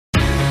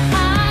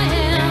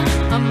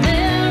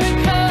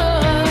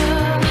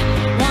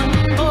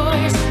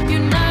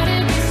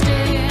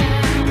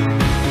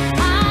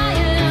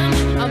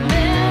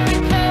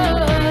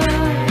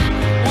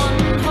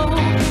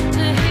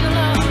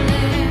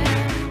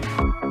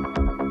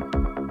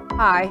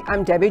Hi,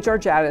 I'm Debbie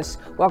Georgatos.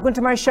 Welcome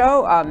to my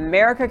show,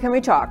 America Can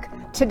We Talk?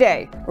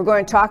 Today, we're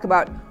going to talk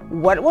about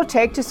what it will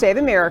take to save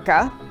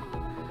America,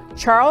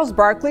 Charles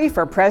Barkley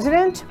for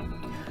president,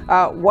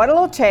 what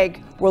it'll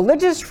take,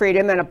 religious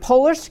freedom and a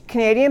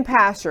Polish-Canadian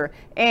pastor,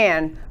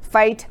 and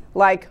fight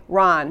like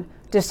Ron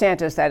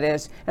DeSantis, that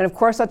is. And of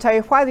course, I'll tell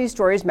you why these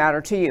stories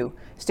matter to you.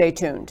 Stay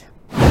tuned.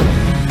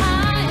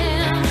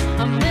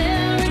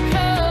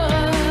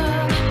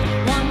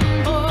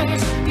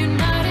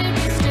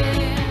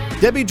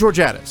 Debbie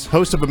Georgatos,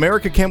 host of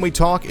America Can We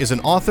Talk, is an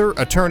author,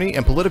 attorney,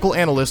 and political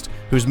analyst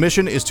whose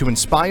mission is to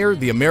inspire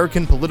the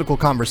American political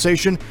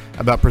conversation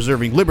about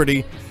preserving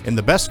liberty in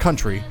the best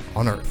country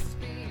on earth.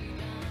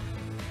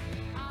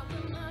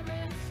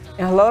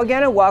 And hello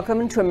again and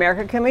welcome to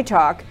America Can We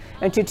Talk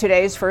and to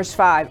today's First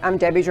Five. I'm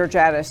Debbie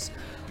Georgatos.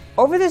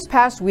 Over this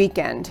past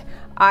weekend,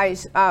 I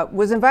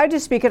was invited to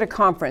speak at a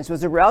conference. It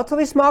was a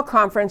relatively small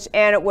conference,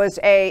 and it was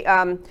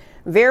a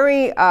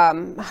very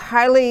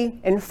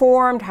highly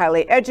informed,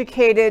 highly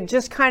educated,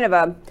 just kind of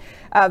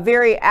a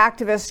very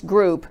activist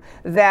group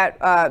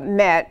that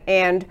met.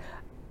 And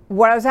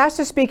what I was asked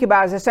to speak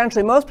about is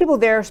essentially most people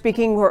there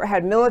speaking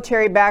had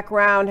military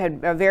background,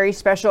 had very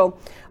special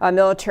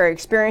military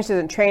experiences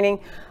and training.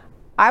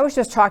 I was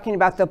just talking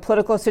about the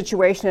political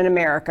situation in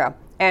America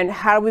and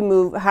how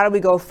do we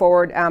go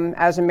forward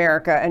as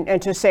America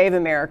and to save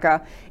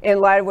America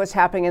in light of what's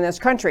happening in this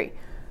country.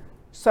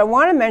 So I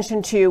want to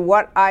mention to you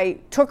what I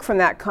took from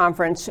that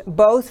conference,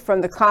 both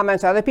from the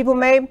comments other people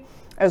made,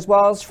 as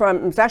well as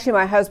from, it's actually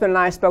my husband and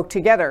I spoke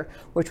together,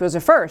 which was a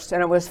first,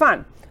 and it was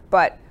fun.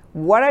 But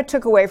what I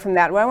took away from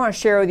that, what I want to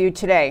share with you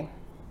today,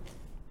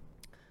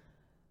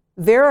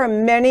 there are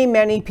many,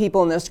 many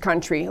people in this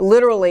country,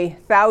 literally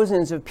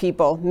thousands of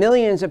people,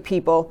 millions of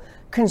people,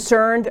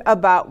 concerned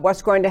about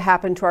what's going to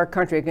happen to our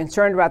country,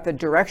 concerned about the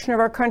direction of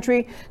our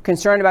country,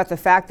 concerned about the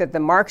fact that the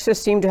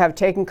Marxists seem to have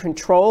taken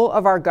control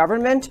of our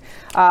government,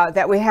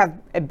 that we have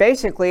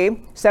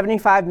basically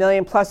 75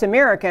 million plus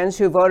Americans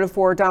who voted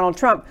for Donald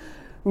Trump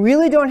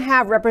really don't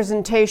have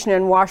representation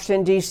in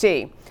Washington,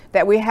 D.C.,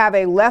 that we have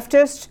a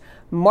leftist,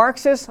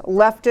 Marxist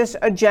leftist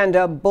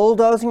agenda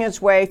bulldozing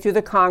its way through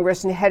the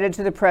Congress and headed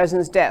to the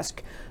president's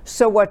desk.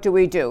 So what do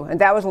we do?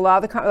 And that was a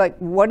lot of the,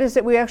 what is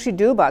it we actually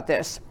do about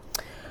this?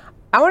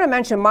 I want to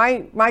mention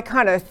my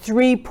kind of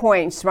 3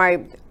 points, my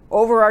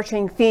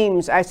overarching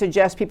themes I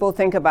suggest people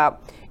think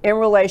about in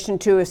relation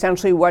to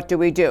essentially what do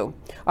we do.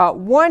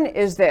 One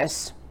is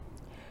this,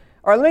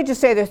 or let me just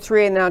say the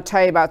three and then I'll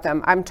tell you about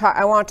them. I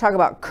want to talk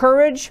about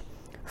courage,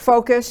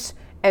 focus,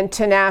 and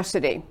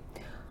tenacity.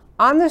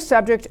 On the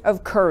subject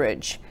of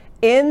courage,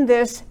 in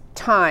this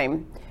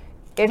time,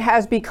 it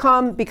has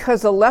become,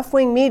 because the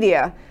left-wing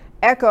media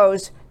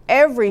echoes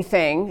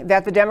everything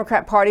that the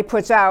Democrat Party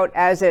puts out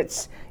as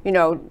its,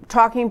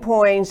 talking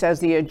points, as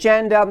the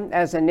agenda,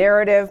 as a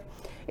narrative,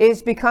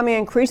 is becoming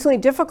increasingly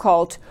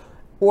difficult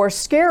or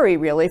scary,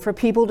 really, for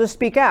people to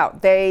speak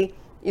out. They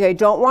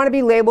don't want to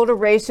be labeled a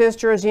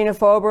racist or a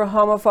xenophobe or a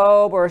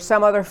homophobe or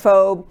some other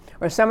phobe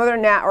or some other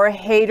or a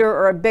hater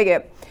or a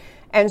bigot.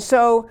 And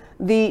so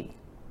the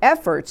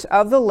efforts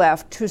of the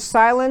left to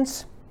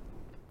silence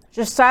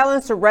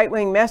a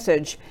right-wing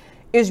message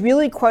is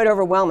really quite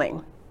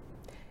overwhelming.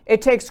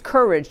 It takes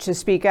courage to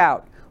speak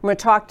out. I'm going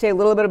to talk today a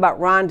little bit about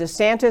Ron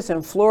DeSantis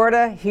in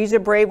Florida. He's a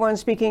brave one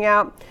speaking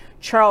out.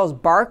 Charles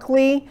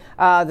Barkley,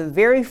 the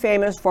very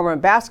famous former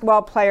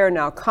basketball player,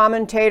 now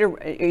commentator,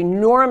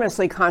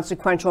 enormously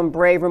consequential and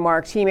brave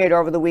remarks he made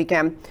over the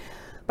weekend.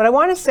 But I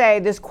want to say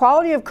this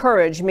quality of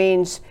courage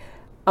means,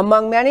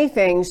 among many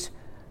things,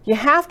 you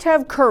have to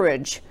have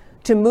courage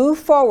to move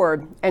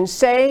forward and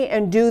say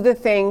and do the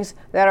things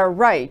that are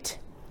right,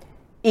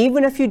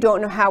 even if you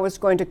don't know how it's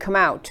going to come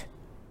out.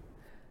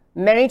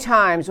 Many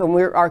times when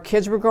our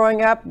kids were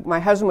growing up, my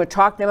husband would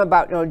talk to them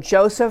about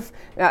Joseph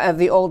of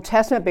the Old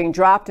Testament being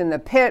dropped in the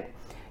pit.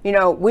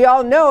 We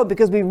all know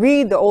because we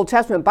read the Old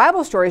Testament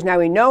Bible stories now,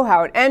 we know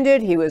how it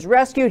ended. He was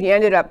rescued. He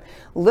ended up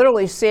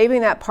literally saving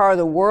that part of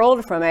the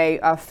world from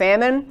a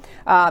famine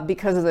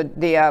because of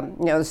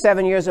the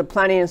 7 years of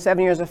plenty and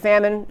 7 years of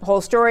famine,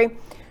 whole story.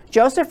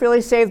 Joseph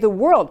really saved the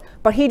world,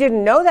 but he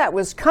didn't know that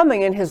was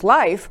coming in his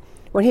life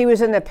when he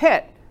was in the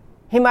pit.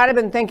 He might have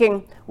been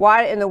thinking,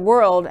 why in the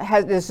world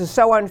this is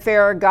so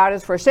unfair, God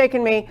has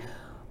forsaken me,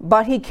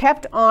 but he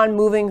kept on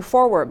moving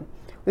forward.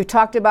 We've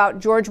talked about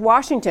George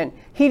Washington.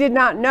 He did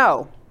not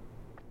know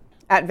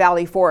at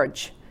Valley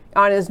Forge,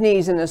 on his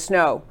knees in the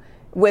snow,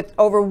 with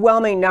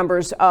overwhelming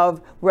numbers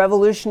of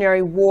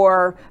Revolutionary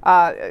War,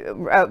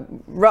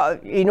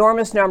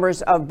 enormous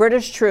numbers of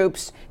British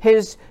troops,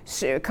 his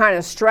kind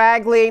of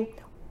straggly,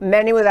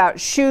 many without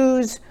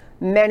shoes,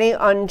 many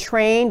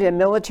untrained in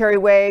military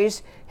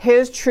ways,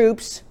 his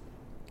troops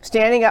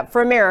standing up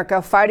for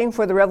America, fighting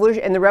for the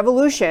revolution, and the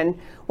revolution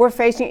were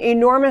facing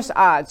enormous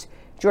odds.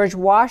 George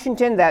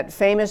Washington, that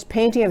famous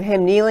painting of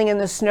him kneeling in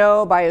the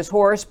snow by his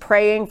horse,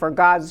 praying for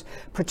God's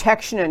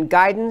protection and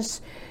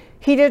guidance,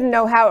 he didn't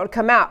know how it would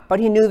come out, but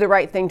he knew the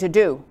right thing to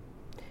do.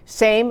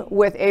 Same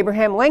with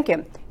Abraham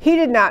Lincoln. He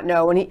did not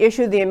know when he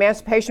issued the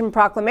Emancipation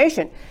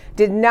Proclamation,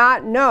 did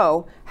not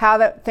know how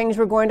that things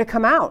were going to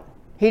come out.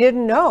 He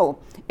didn't know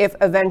if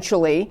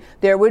eventually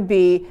there would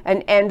be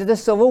an end to the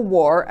Civil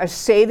War, a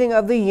saving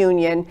of the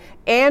Union,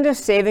 and a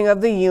saving of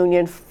the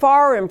Union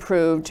far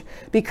improved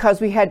because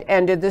we had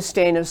ended the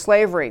stain of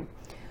slavery.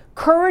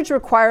 Courage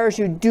requires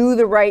you do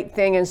the right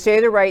thing and say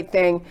the right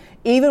thing,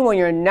 even when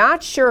you're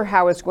not sure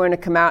how it's going to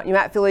come out. You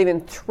might feel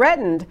even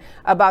threatened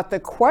about the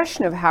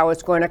question of how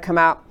it's going to come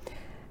out.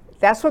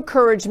 That's what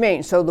courage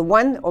means. So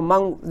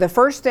among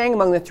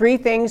the three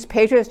things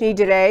patriots need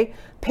today,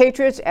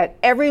 patriots at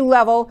every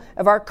level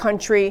of our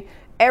country,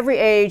 every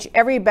age,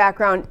 every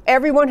background,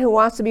 everyone who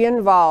wants to be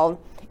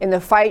involved in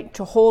the fight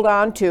to hold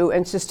on to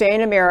and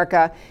sustain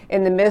America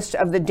in the midst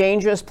of the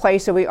dangerous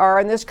place that we are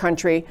in this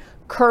country.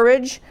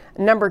 Courage.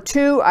 Number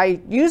two, I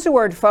use the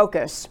word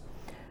focus.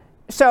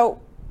 So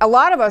a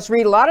lot of us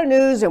read a lot of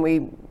news and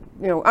we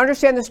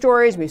understand the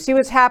stories. We see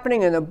what's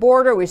happening in the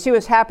border. We see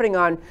what's happening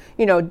on,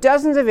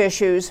 dozens of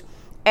issues,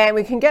 and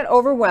we can get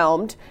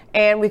overwhelmed.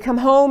 And we come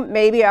home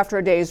maybe after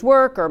a day's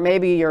work, or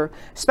maybe your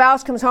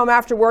spouse comes home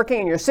after working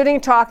and you're sitting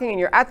talking and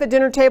you're at the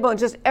dinner table and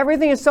just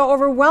everything is so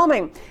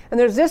overwhelming. And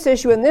there's this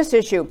issue and this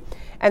issue.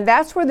 And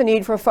that's where the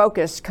need for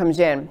focus comes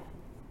in.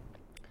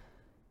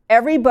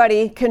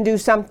 Everybody can do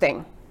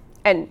something.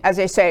 And as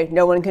I say,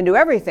 no one can do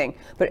everything,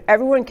 but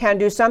everyone can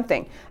do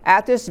something.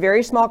 At this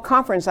very small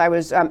conference I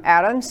was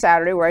at on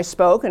Saturday, where I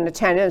spoke and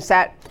attended,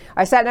 and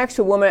I sat next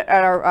to a woman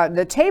at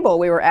the table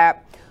we were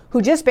at,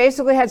 who just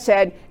basically had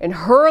said, in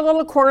her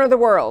little corner of the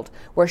world,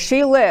 where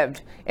she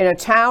lived, in a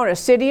town, a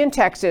city in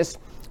Texas,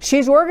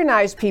 she's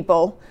organized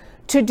people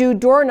to do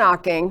door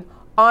knocking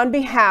on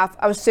behalf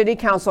of city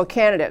council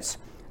candidates.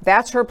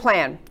 That's her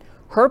plan.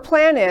 Her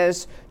plan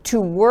is to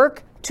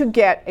work to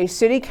get a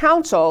city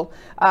council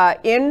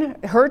in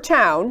her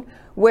town,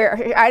 where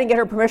I didn't get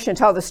her permission to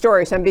tell the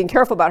story, so I'm being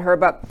careful about her,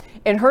 but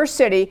in her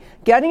city,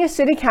 getting a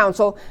city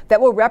council that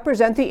will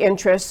represent the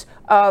interests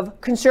of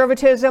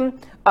conservatism,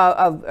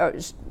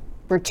 of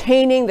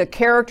retaining the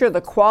character, the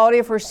quality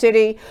of her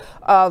city,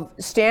 of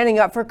standing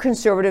up for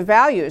conservative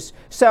values.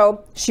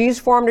 So she's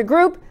formed a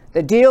group.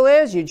 The deal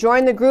is you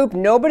join the group,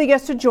 nobody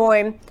gets to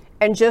join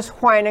and just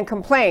whine and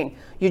complain.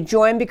 You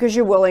join because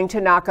you're willing to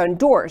knock on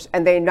doors.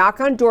 And they knock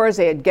on doors,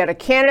 they get a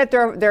candidate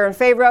they're in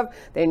favor of,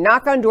 they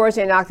knock on doors,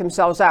 they knock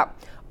themselves out.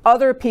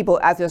 Other people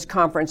at this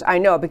conference, I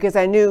know, because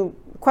I knew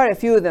quite a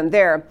few of them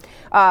there,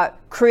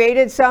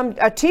 created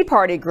a Tea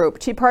Party group,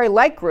 Tea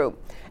Party-like group.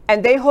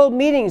 And they hold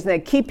meetings and they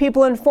keep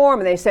people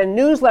informed and they send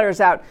newsletters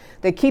out.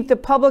 They keep the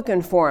public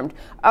informed.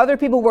 Other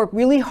people work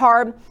really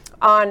hard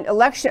on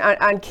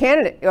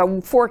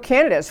for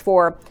candidates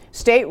for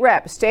state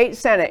rep, state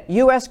senate,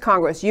 U.S.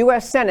 Congress,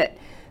 U.S. Senate.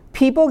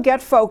 People get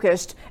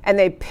focused and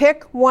they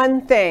pick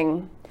one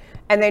thing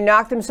and they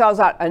knock themselves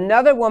out.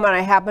 Another woman I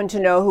happen to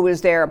know who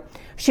was there,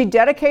 she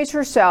dedicates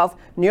herself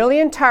nearly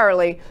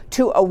entirely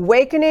to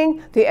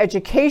awakening the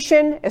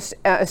education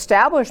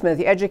establishment,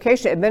 the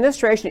education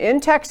administration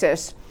in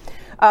Texas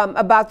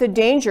about the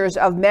dangers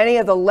of many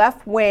of the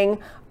left-wing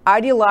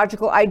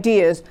ideological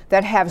ideas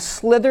that have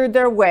slithered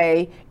their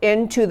way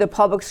into the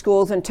public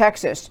schools in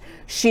Texas.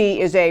 She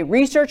is a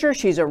researcher,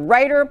 she's a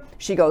writer,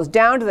 she goes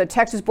down to the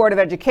Texas Board of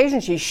Education,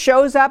 she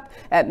shows up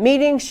at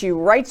meetings, she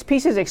writes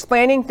pieces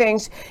explaining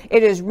things.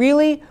 It is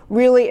really,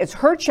 it's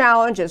her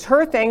challenge, it's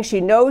her thing,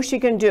 she knows she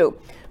can do.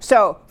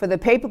 So for the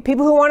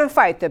people who want to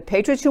fight, the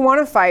patriots who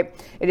want to fight,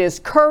 it is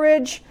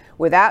courage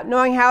without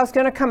knowing how it's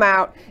going to come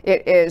out.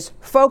 It is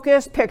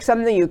focus, pick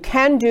something you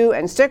can do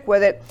and stick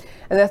with it.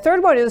 And the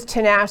third one is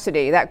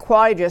tenacity, that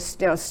quality,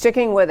 just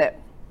sticking with it.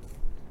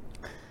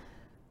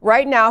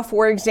 Right now,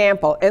 for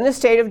example, in the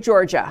state of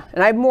Georgia,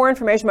 and I have more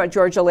information about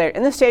Georgia later,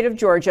 in the state of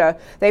Georgia,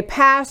 they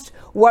passed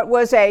what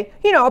was a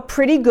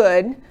pretty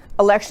good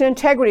election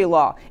integrity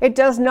law. It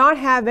does not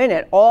have in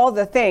it all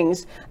the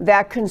things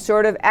that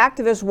conservative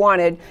activists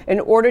wanted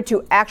in order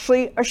to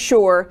actually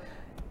assure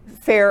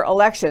fair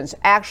elections,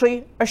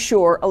 actually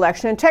assure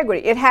election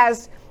integrity. It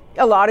has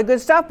a lot of good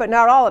stuff, but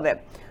not all of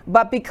it.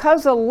 But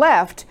because the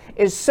left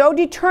is so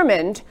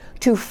determined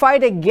to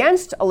fight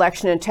against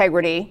election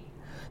integrity,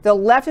 the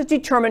left is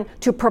determined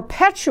to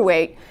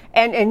perpetuate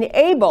and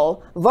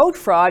enable vote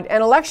fraud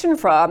and election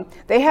fraud.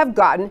 They have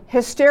gotten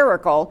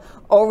hysterical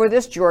over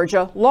this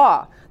Georgia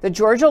law. The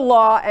Georgia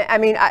law,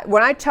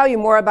 when I tell you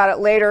more about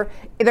it later,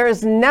 there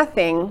is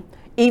nothing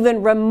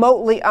even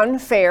remotely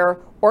unfair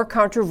or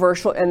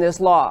controversial in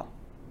this law.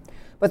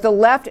 But the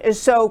left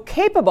is so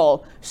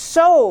capable,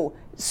 so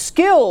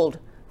skilled,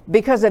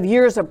 because of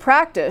years of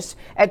practice,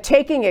 at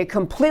taking a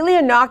completely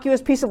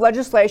innocuous piece of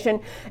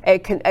legislation, a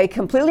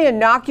completely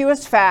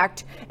innocuous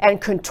fact, and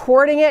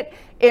contorting it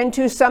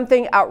into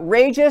something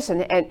outrageous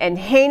and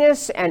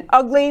heinous and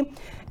ugly,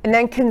 and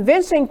then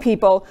convincing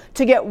people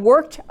to get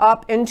worked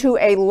up into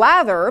a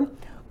lather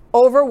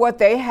over what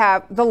they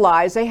have, the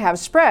lies they have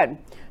spread.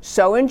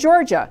 So in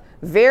Georgia,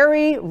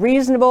 very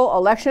reasonable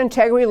election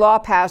integrity law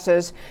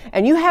passes,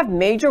 and you have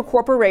major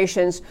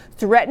corporations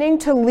threatening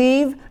to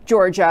leave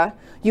Georgia.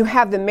 You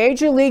have the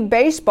Major League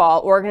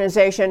Baseball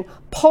organization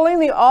pulling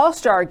the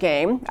All-Star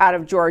game out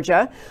of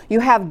Georgia. You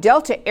have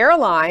Delta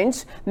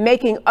Airlines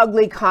making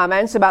ugly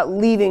comments about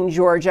leaving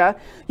Georgia.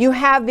 You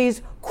have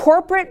these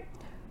corporate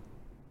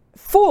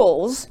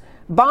fools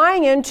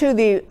buying into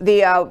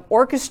the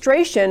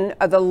orchestration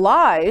of the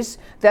lies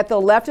that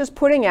the left is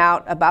putting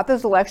out about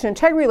this election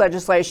integrity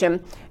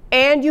legislation.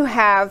 And you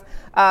have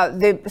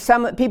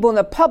some people in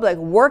the public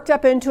worked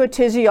up into a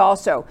tizzy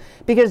also,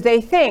 because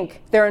they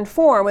think they're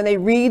informed when they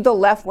read the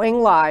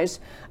left-wing lies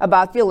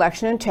about the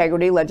election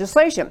integrity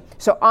legislation.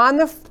 So on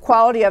the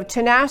quality of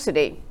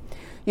tenacity,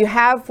 you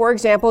have, for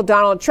example,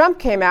 Donald Trump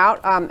came out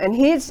and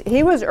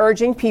he was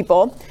urging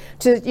people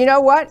to, you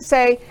know what,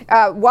 say,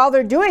 while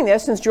they're doing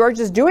this, since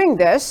Georgia's doing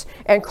this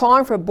and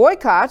calling for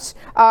boycotts,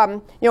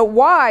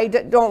 why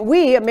don't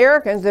we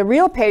Americans, the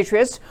real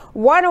patriots,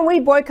 why don't we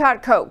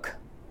boycott Coke?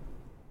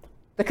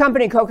 The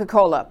company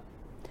Coca-Cola.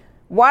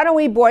 Why don't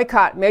we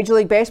boycott Major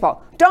League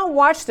Baseball? Don't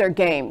watch their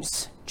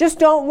games. Just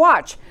don't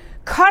watch.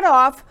 Cut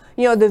off,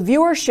 the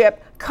viewership,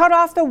 cut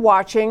off the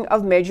watching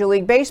of Major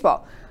League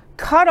Baseball.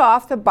 Cut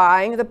off the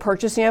buying, the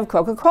purchasing of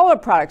Coca-Cola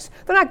products.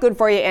 They're not good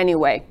for you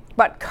anyway,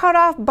 but cut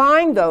off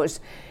buying those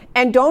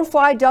and don't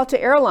fly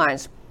Delta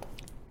Airlines.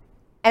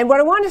 And what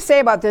I want to say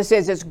about this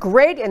is it's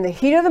great in the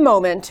heat of the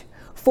moment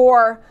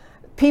for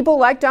people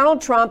like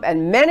Donald Trump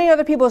and many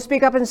other people to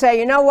speak up and say,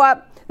 you know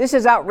what? This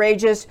is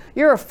outrageous.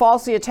 You're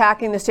falsely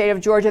attacking the state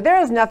of Georgia.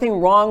 There is nothing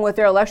wrong with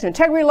their election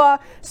integrity law.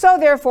 So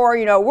therefore,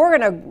 we're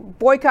going to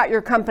boycott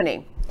your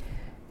company.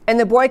 And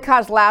the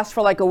boycotts last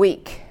for like a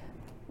week,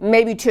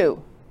 maybe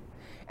 2.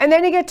 And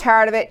then you get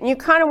tired of it and you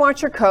kind of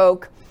want your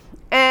Coke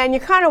and you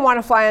kind of want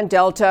to fly on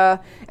Delta.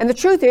 And the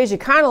truth is you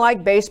kind of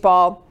like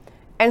baseball.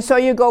 And so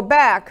you go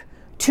back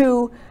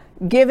to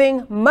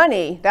giving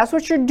money. That's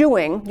what you're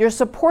doing. You're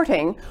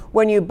supporting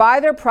when you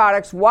buy their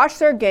products, watch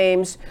their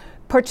games,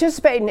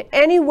 participate in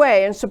any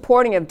way in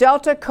supporting of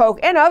Delta, Coke,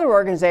 and other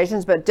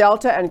organizations, but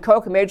Delta and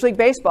Coke and Major League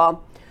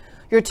Baseball,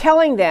 you're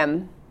telling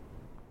them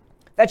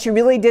that you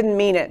really didn't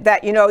mean it.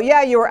 That, you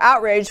were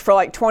outraged for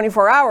like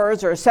 24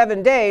 hours or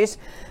 7 days,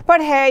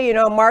 but hey,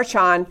 march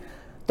on.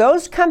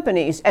 Those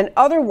companies and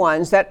other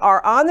ones that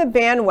are on the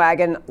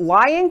bandwagon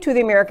lying to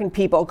the American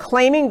people,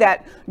 claiming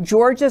that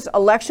Georgia's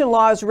election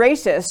law is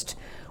racist,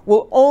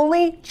 will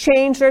only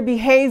change their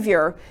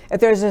behavior if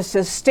there's a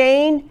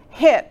sustained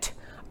hit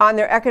on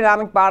their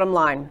economic bottom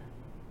line.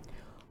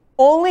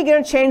 Only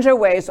going to change their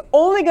ways,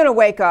 only going to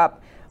wake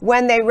up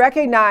when they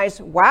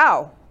recognize,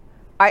 wow,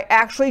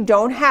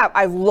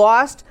 I've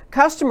lost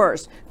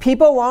customers.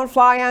 People won't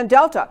fly on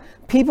Delta.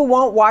 People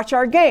won't watch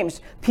our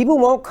games. People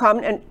won't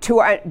come to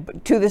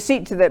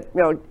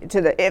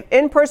the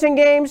in-person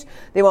games.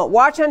 They won't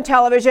watch on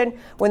television.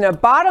 When their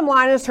bottom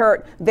line is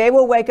hurt, they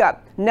will wake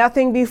up.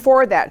 Nothing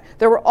before that.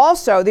 There were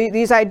also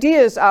these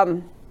ideas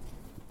of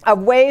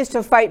ways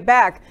to fight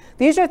back.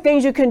 These are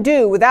things you can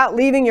do without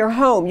leaving your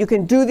home. You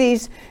can do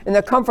these in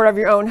the comfort of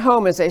your own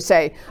home, as they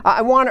say.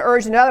 I want to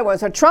urge another one.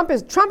 So Trump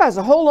has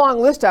a whole long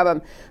list of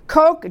them.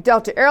 Coke,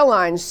 Delta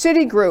Airlines,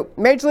 Citigroup,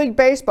 Major League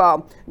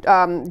Baseball,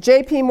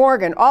 JP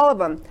Morgan, all of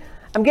them.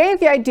 I'm getting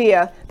the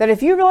idea that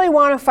if you really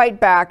want to fight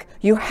back,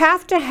 you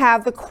have to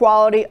have the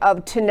quality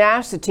of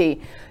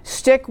tenacity.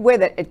 Stick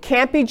with it. It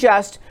can't be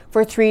just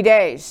for 3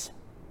 days.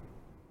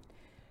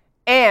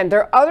 And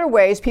there are other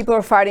ways people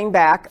are fighting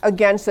back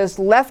against this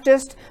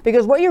leftist,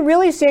 because what you're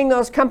really seeing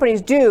those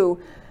companies do,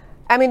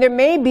 there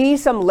may be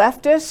some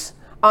leftists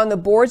on the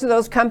boards of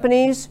those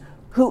companies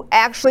who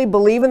actually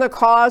believe in the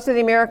cause of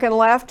the American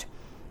left,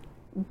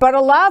 but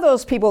a lot of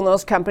those people in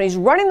those companies,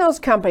 running those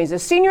companies, the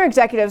senior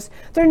executives,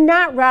 they're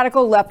not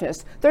radical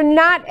leftists. They're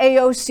not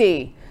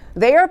AOC.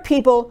 They are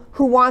people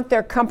who want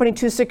their company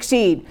to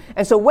succeed.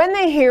 And so when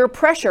they hear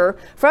pressure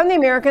from the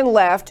American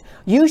left,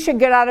 you should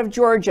get out of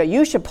Georgia.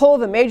 You should pull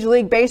the Major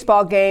League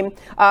Baseball game,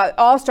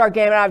 All-Star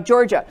game out of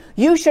Georgia.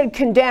 You should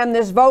condemn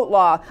this vote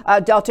law,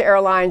 Delta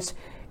Airlines.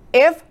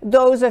 If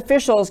those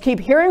officials keep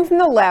hearing from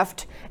the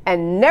left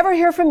and never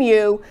hear from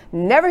you,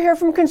 never hear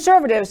from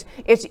conservatives,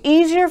 it's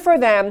easier for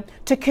them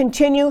to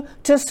continue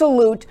to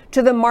salute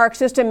to the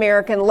Marxist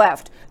American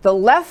left. The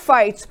left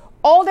fights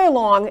all day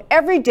long,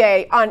 every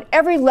day, on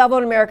every level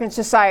in American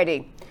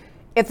society.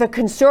 If the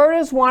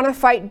conservatives want to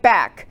fight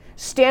back,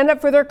 stand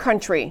up for their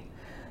country,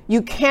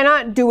 you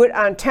cannot do it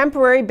on a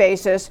temporary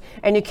basis,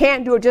 and you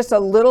can't do it just a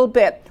little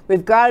bit.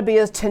 We've got to be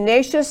as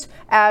tenacious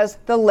as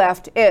the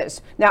left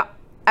is. Now,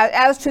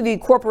 as to the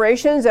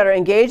corporations that are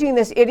engaging in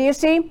this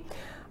idiocy,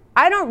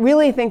 I don't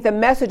really think the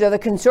message of the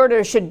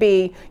conservatives should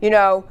be,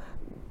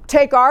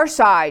 take our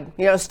side,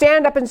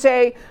 stand up and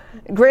say,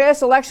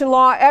 greatest election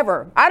law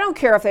ever. I don't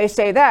care if they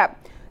say that.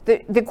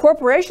 The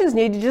corporations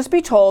need to just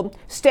be told,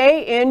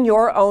 stay in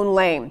your own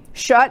lane.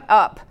 Shut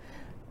up.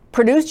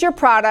 Produce your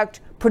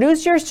product,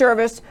 produce your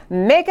service,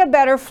 make a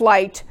better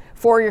flight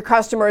for your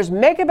customers,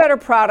 make a better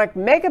product,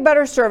 make a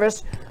better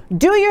service,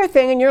 do your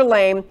thing in your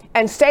lane,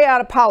 and stay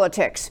out of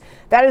politics.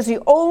 That is the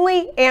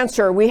only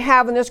answer we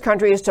have in this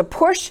country, is to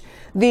push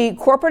the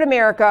corporate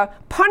America,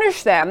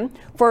 punish them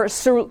for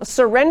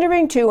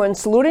surrendering to and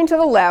saluting to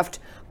the left,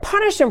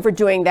 punish them for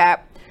doing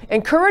that,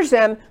 encourage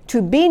them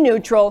to be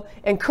neutral,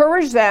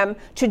 encourage them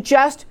to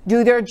just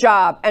do their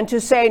job, and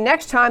to say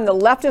next time the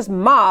leftist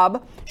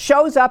mob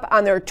shows up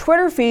on their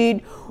Twitter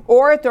feed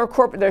or at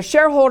their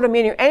shareholder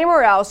meeting or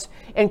anywhere else,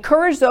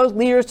 encourage those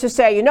leaders to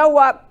say, you know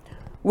what,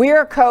 we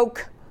are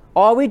Coke,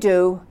 all we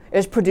do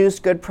is produce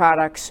good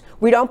products.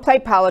 We don't play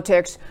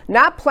politics,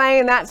 not playing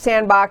in that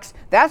sandbox.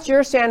 That's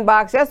your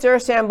sandbox, that's their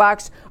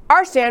sandbox.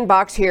 Our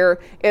sandbox here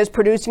is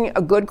producing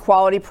a good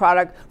quality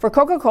product for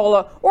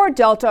Coca-Cola or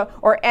Delta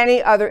or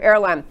any other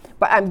airline.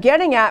 But I'm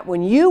getting at,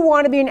 when you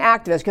want to be an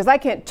activist, because I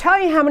can't tell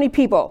you how many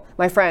people,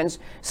 my friends,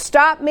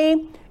 stop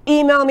me,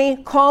 email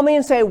me, call me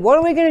and say, what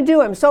are we going to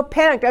do? I'm so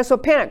panicked.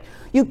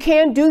 You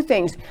can do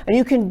things, and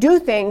you can do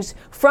things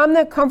from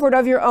the comfort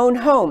of your own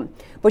home.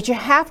 But you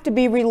have to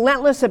be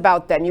relentless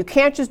about them. You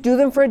can't just do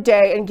them for a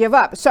day and give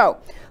up. So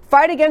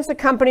fight against the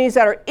companies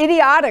that are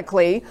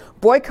idiotically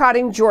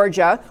boycotting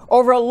Georgia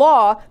over a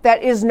law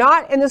that is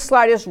not in the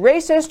slightest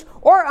racist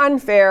or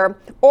unfair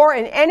or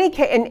in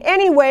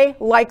any way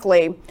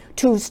likely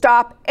to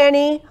stop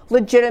any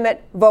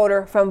legitimate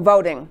voter from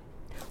voting.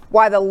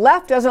 Why the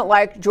left doesn't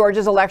like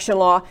Georgia's election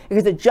law,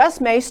 because it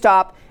just may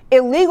stop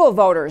illegal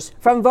voters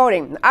from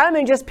voting. I don't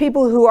mean just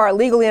people who are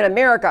legally in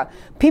America.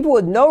 People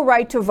with no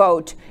right to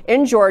vote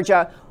in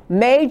Georgia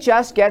may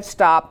just get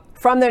stopped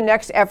from their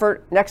next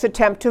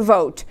attempt to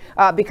vote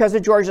because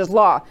of Georgia's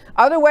law.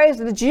 Other ways,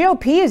 the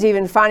GOP is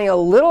even finding a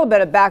little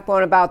bit of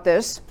backbone about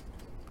this.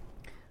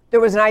 There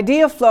was an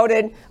idea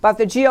floated about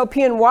the GOP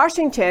in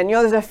Washington. You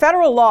know, there's a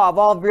federal law of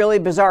all really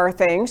bizarre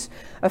things,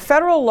 a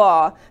federal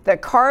law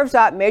that carves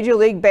out Major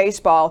League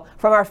Baseball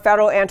from our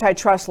federal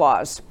antitrust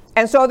laws.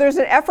 And so there's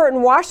an effort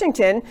in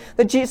Washington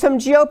that some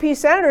GOP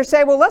senators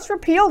say, well, let's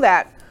repeal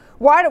that.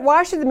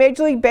 Why should the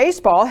Major League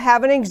Baseball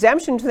have an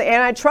exemption to the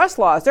antitrust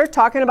laws? They're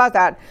talking about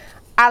that.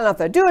 I don't know if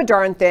they'll do a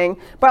darn thing,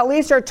 but at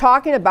least they're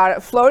talking about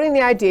it, floating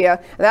the idea.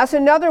 And that's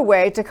another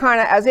way to kind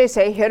of, as they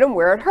say, hit them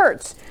where it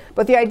hurts.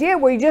 But the idea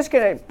where you're just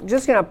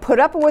gonna put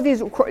up with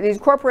what these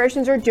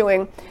corporations are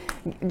doing,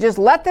 just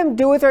let them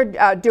do what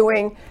they're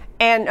doing.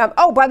 And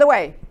oh, by the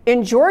way,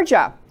 in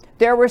Georgia,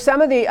 there were some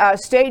of the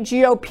state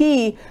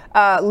GOP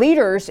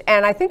leaders,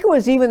 and I think it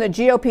was even the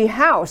GOP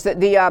House,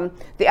 the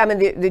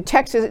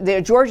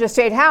Georgia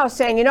State House,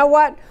 saying, you know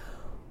what?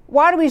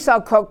 Why do we sell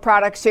Coke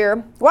products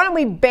here? Why don't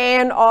we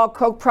ban all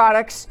Coke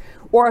products?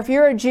 Or if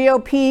you're a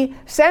GOP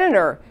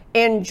senator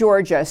in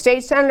Georgia,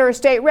 state senator or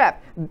state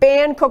rep,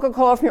 ban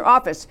Coca-Cola from your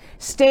office.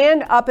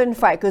 Stand up and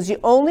fight, because the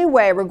only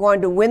way we're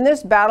going to win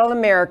this battle in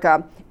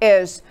America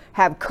is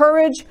have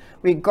courage,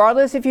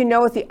 regardless if you know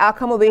what the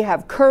outcome will be.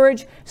 Have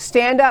courage,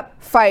 stand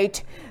up,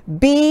 fight,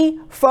 be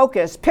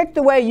focused, pick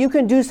the way you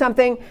can do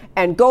something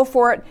and go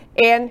for it,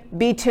 and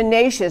be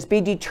tenacious, be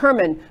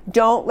determined.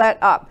 Don't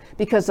let up,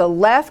 because the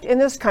left in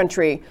this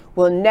country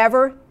will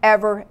never,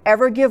 ever,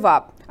 ever give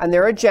up on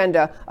their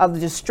agenda of the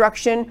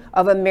destruction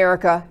of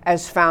America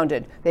as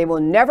founded. They will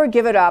never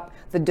give it up.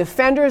 The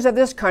defenders of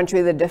this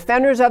country, the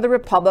defenders of the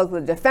Republic, the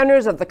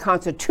defenders of the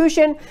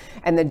Constitution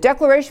and the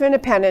Declaration of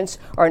Independence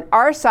are on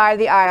our side of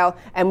the aisle,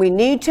 and we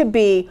need to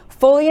be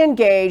fully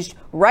engaged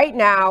right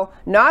now,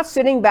 not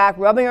sitting back,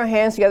 rubbing our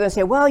hands together and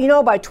say, well, you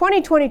know, by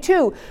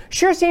 2022,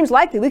 sure seems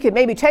likely we could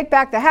maybe take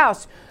back the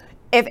House.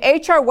 If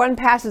H.R. 1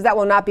 passes, that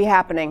will not be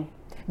happening.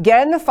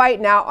 Get in the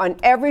fight now on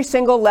every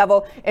single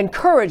level.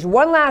 Encourage.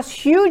 One last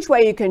huge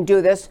way you can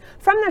do this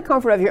from the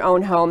comfort of your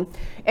own home.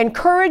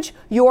 Encourage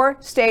your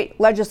state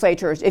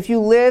legislatures. If you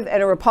live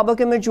in a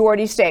Republican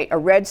majority state, a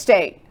red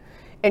state,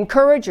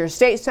 encourage your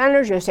state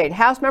senators, your state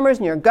house members,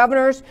 and your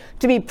governors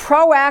to be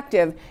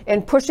proactive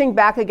in pushing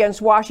back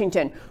against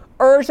Washington.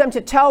 Urge them to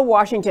tell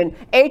Washington,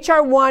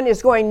 H.R. 1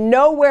 is going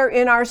nowhere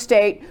in our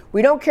state.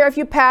 We don't care if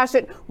you pass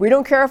it. We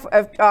don't care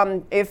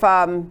if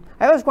I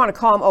always want to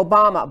call him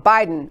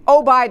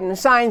Biden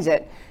signs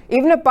it.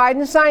 Even if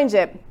Biden signs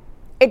it,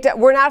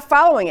 we're not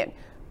following it.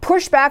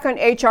 Push back on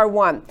H.R.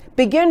 1.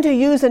 Begin to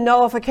use the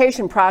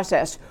nullification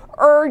process.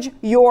 Urge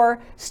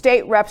your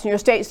state reps and your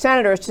state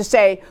senators to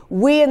say,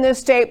 we in this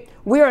state,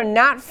 we are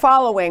not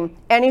following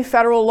any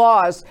federal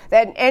laws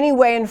that in any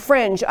way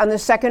infringe on the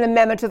Second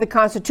Amendment to the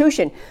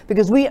Constitution,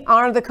 because we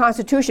honor the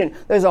Constitution.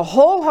 There's a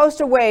whole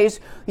host of ways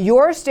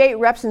your state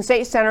reps and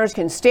state senators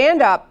can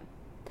stand up,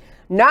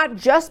 not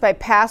just by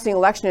passing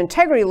election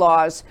integrity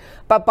laws,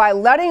 but by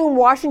letting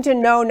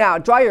Washington know now,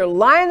 draw your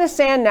line in the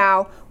sand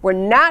now, we're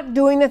not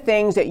doing the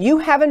things that you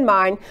have in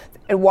mind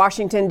in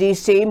Washington,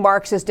 D.C.,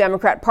 Marxist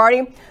Democrat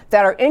Party,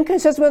 that are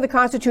inconsistent with the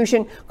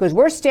Constitution, because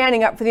we're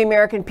standing up for the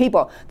American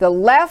people. The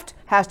left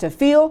has to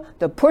feel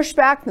the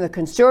pushback from the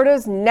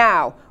conservatives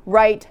now,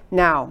 right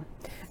now.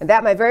 And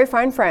that, my very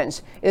fine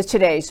friends, is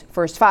today's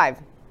First Five.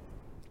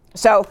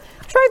 So,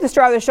 right at the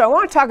start of the show, I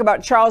want to talk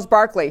about Charles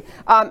Barkley.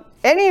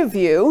 Any of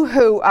you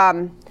who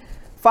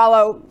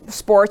follow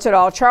sports at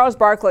all, Charles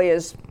Barkley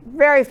is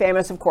very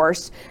famous, of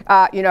course.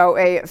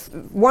 A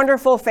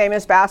wonderful,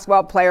 famous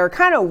basketball player,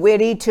 kind of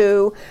witty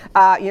too.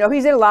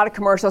 He's in a lot of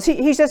commercials.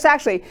 He's just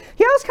actually,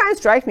 he always kind of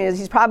strikes me as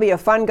he's probably a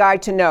fun guy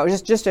to know,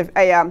 just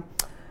a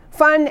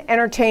fun,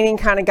 entertaining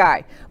kind of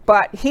guy.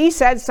 But he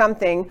said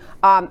something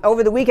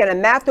over the weekend,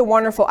 and Matt the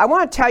Wonderful, I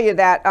want to tell you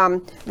that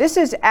this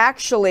is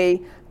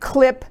actually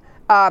clip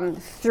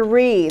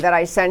 3 that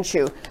I sent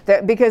you,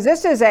 because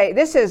this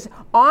is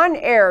on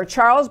air.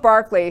 Charles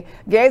Barkley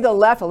gave the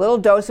left a little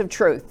dose of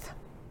truth.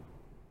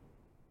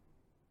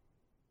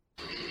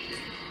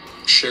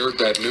 Shared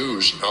that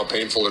news and how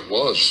painful it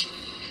was.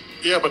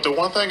 Yeah, but the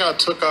one thing I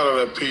took out of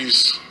that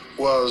piece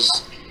was,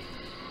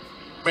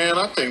 man,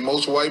 I think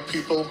most white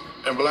people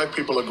and black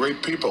people are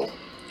great people.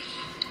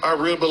 I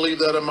really believe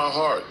that in my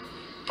heart.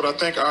 But I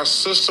think our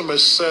system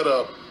is set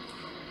up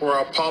where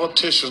our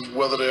politicians,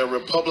 whether they're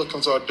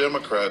Republicans or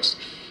Democrats,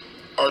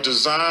 are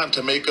designed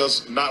to make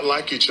us not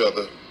like each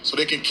other so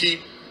they can keep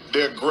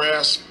their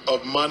grasp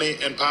of money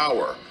and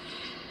power.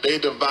 They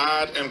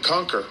divide and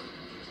conquer.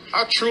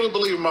 I truly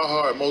believe in my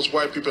heart most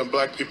white people and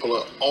black people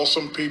are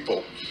awesome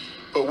people,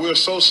 but we're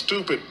so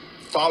stupid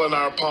following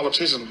our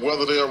politicians,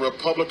 whether they are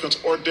Republicans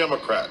or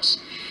Democrats.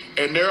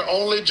 And their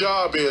only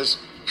job is,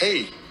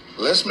 hey,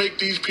 let's make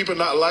these people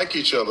not like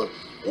each other.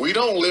 We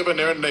don't live in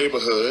their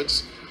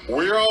neighborhoods.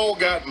 We all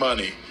got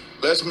money.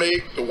 Let's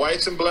make the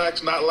whites and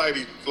blacks not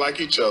like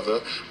each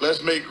other.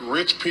 Let's make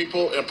rich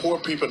people and poor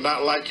people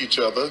not like each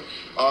other.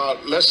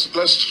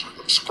 Let's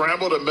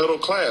scramble the middle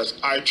class.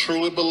 I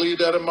truly believe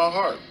that in my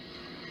heart.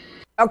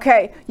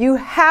 Okay, you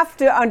have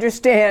to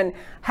understand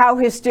how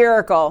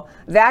hysterical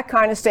that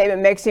kind of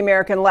statement makes the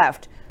American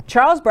left.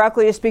 Charles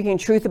Barkley is speaking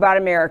truth about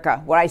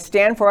America, what I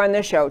stand for on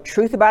this show,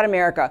 truth about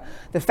America.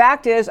 The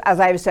fact is, as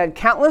I've said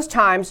countless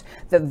times,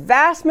 the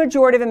vast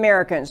majority of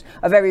Americans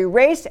of every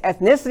race,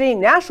 ethnicity,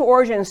 national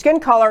origin, and skin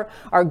color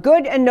are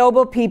good and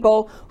noble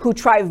people who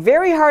try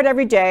very hard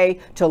every day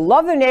to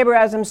love their neighbor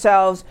as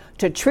themselves,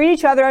 to treat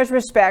each other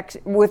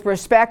with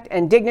respect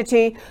and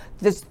dignity.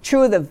 That's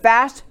true of the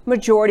vast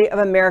majority of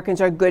Americans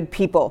are good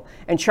people.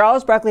 And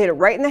Charles Barkley hit it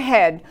right in the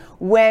head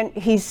when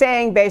he's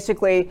saying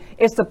basically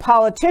it's the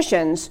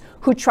politicians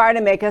who try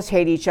to make us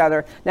hate each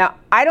other. Now,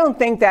 I don't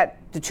think that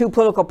the two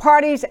political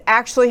parties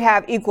actually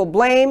have equal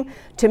blame.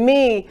 To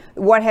me,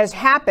 what has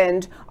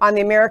happened on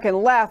the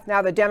American left,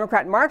 now the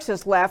Democrat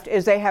Marxist left,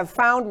 is they have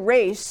found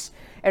race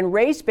and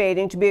race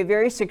baiting to be a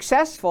very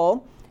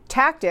successful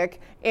tactic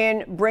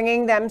in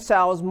bringing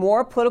themselves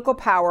more political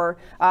power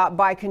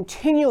by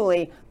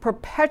continually,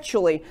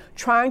 perpetually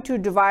trying to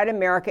divide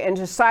America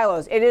into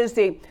silos. It is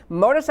the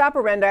modus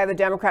operandi of the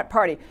Democrat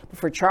Party. But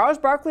for Charles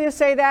Barkley to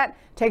say that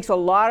takes a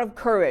lot of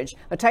courage.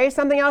 I'll tell you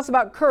something else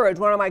about courage,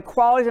 one of my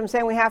qualities I'm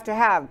saying we have to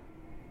have.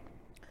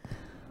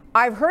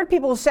 I've heard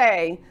people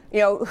say,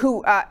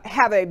 who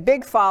have a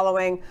big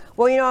following,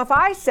 well, if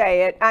I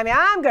say it,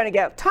 I'm going to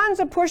get tons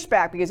of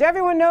pushback because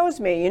everyone knows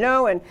me,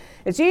 and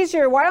it's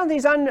easier. Why don't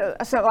these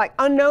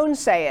unknowns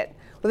say it?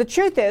 Well, the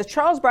truth is,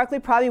 Charles Barkley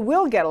probably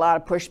will get a lot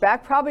of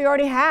pushback, probably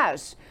already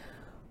has.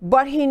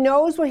 But he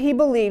knows what he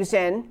believes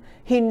in.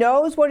 He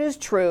knows what is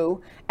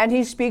true, and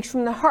he speaks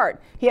from the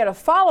heart. He had a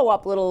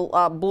follow-up little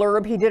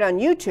blurb he did on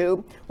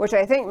YouTube, which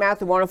I think, Matt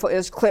the Wonderful,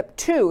 is clip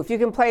 2. If you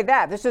can play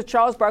that. This is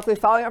Charles Barkley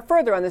following up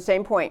further on the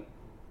same point.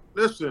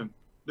 Listen,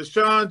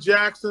 Deshaun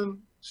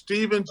Jackson,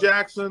 Steven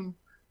Jackson,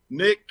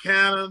 Nick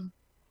Cannon,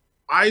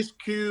 Ice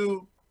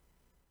Cube,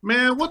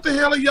 man, what the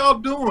hell are y'all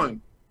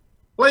doing?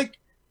 Like,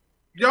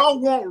 y'all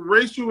want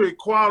racial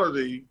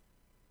equality.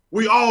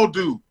 We all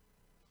do.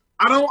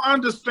 I don't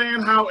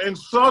understand how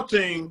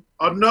insulting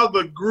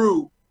another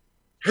group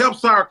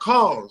helps our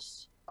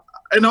cause.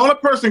 And the only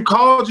person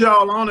called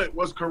y'all on it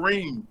was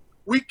Kareem.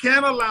 We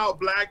can't allow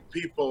black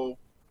people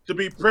to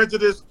be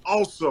prejudiced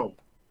also,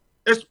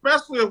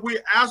 especially if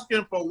we're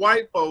asking for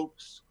white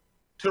folks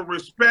to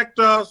respect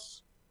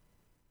us,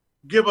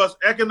 give us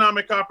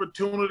economic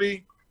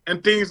opportunity,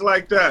 and things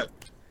like that.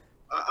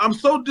 I'm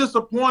so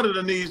disappointed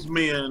in these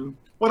men,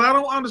 but I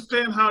don't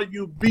understand how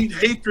you beat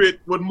hatred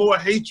with more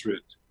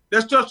hatred.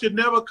 That stuff should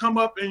never come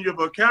up in your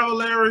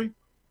vocabulary,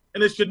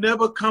 and it should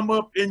never come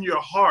up in your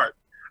heart.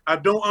 I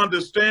don't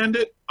understand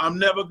it. I'm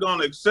never going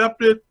to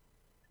accept it.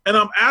 And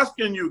I'm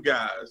asking you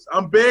guys,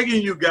 I'm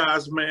begging you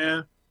guys,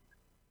 man.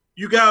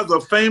 You guys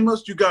are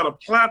famous. You got a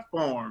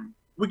platform.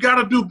 We got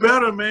to do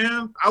better,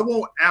 man. I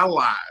want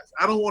allies.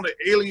 I don't want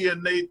to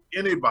alienate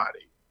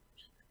anybody.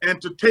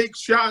 And to take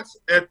shots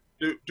at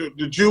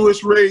the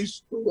Jewish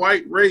race, the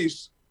white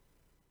race,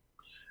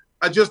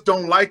 I just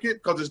don't like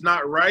it because it's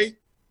not right.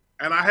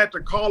 And I had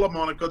to call him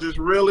on it because it's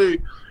really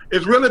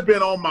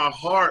been on my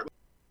heart.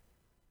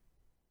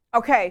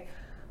 Okay,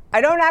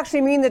 I don't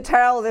actually mean the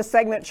title of this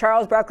segment,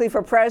 Charles Barkley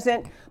for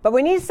President, but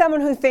we need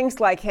someone who thinks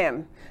like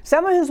him.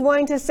 Someone who's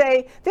willing to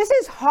say, this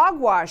is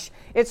hogwash.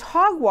 It's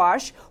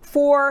hogwash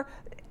for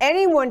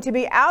anyone to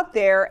be out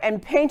there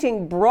and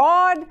painting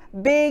broad,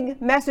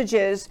 big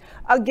messages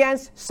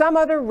against some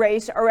other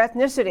race or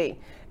ethnicity.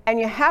 And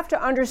you have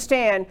to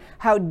understand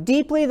how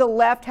deeply the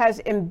left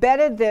has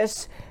embedded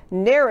this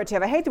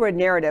narrative, I hate the word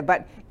narrative,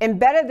 but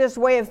embedded this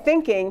way of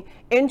thinking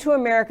into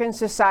American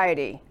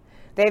society.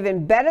 They've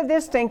embedded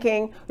this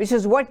thinking, which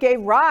is what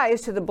gave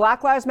rise to the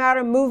Black Lives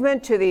Matter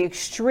movement, to the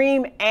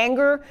extreme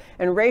anger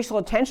and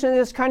racial tension in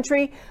this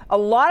country. A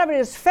lot of it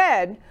is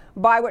fed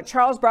by what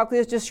Charles Barkley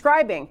is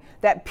describing,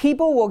 that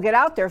people will get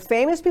out there,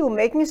 famous people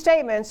making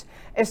statements,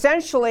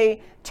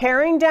 essentially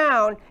tearing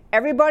down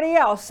everybody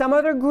else, some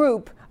other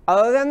group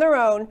other than their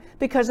own,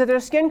 because of their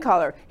skin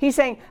color. He's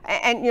saying,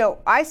 and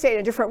I say it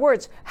in different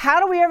words, how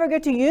do we ever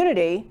get to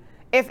unity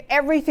if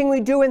everything we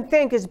do and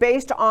think is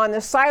based on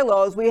the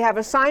silos we have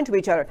assigned to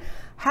each other?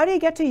 How do you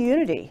get to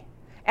unity?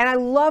 And I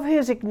love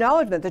his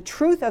acknowledgement. The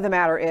truth of the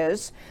matter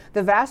is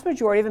the vast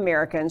majority of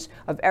Americans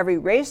of every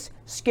race,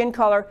 skin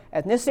color,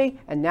 ethnicity,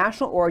 and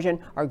national origin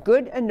are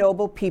good and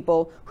noble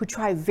people who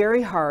try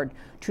very hard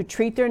to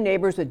treat their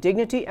neighbors with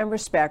dignity and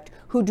respect,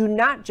 who do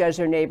not judge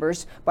their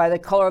neighbors by the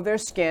color of their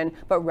skin,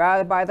 but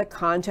rather by the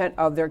content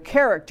of their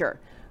character.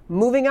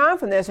 Moving on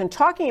from this and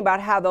talking about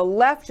how the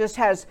left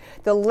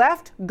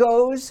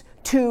goes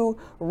to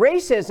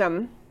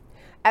racism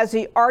as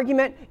the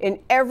argument in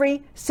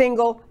every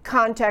single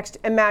context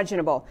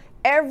imaginable.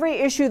 Every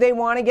issue they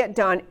want to get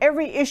done,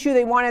 every issue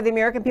they want the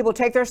American people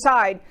take their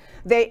side,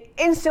 they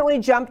instantly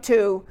jump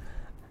to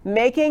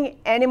making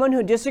anyone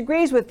who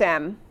disagrees with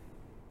them,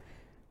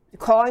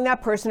 calling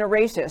that person a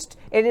racist.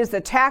 It is the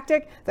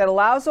tactic that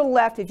allows the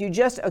left, if you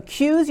just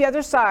accuse the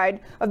other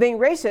side of being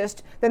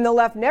racist, then the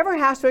left never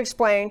has to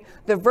explain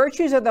the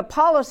virtues of the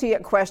policy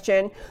at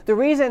question, the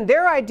reason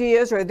their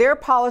ideas or their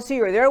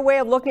policy or their way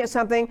of looking at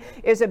something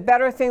is a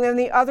better thing than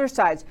the other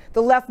side's.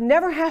 The left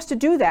never has to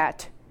do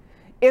that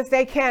if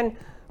they can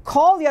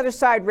call the other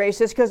side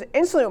racist, because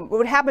instantly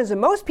what happens to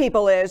most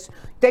people is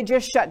they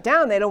just shut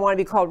down. They don't want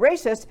to be called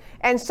racist.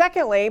 And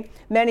secondly,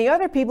 many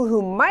other people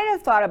who might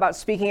have thought about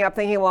speaking up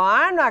thinking, well,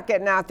 I'm not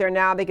getting out there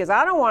now because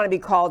I don't want to be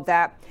called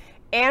that.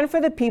 And for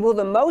the people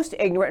the most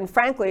ignorant, and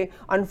frankly,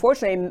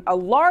 unfortunately, a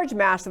large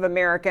mass of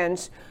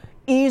Americans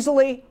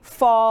easily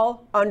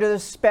fall under the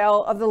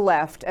spell of the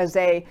left as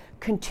they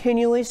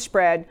continually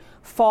spread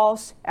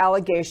false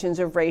allegations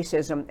of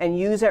racism and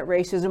use that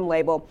racism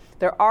label.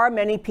 There are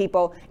many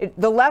people,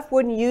 the left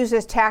wouldn't use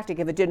this tactic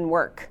if it didn't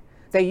work.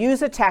 They use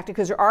the tactic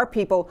because there are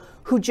people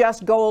who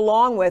just go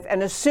along with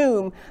and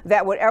assume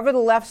that whatever the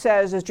left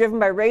says is driven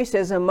by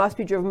racism must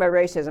be driven by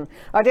racism.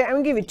 I'm going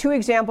to give you two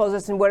examples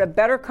as to what a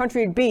better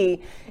country would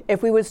be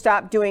if we would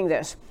stop doing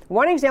this.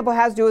 One example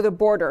has to do with the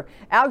border.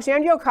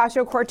 Alexandria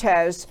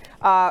Ocasio-Cortez,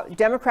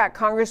 Democrat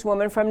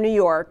Congresswoman from New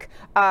York,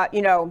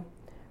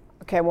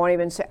 okay, I won't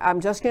even say, I'm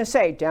just going to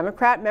say,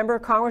 Democrat member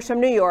of Congress from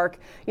New York,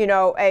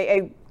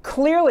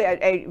 clearly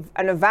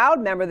an avowed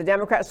member of the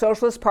Democrat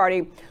Socialist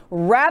Party,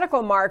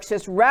 radical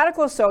Marxist,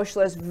 radical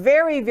socialist,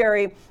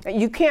 very,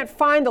 you can't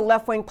find a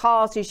left-wing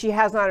policy she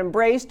has not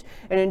embraced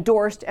and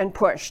endorsed and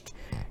pushed.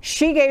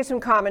 She gave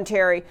some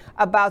commentary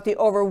about the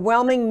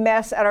overwhelming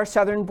mess at our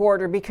southern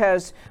border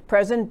because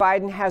President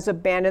Biden has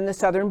abandoned the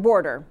southern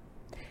border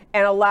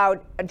and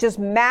allowed just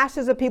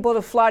masses of people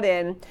to flood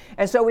in.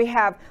 And so we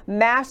have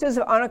masses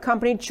of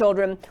unaccompanied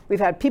children. We've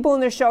had people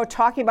in the show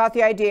talking about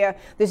the idea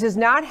this is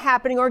not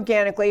happening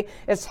organically.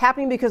 It's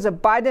happening because the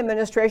Biden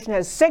administration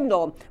has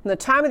signaled from the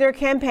time of their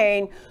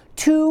campaign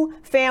to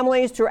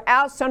families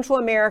throughout Central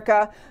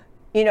America,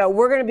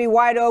 we're going to be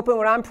wide open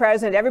when I'm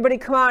president. Everybody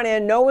come on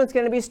in. No one's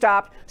going to be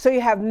stopped. So you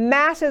have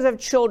masses of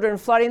children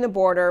flooding the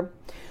border.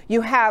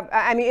 You have,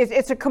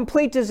 it's a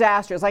complete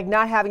disaster. It's like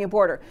not having a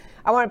border.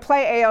 I want to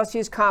play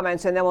AOC's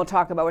comments, and then we'll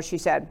talk about what she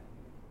said.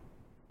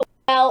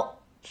 Well,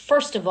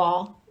 first of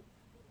all,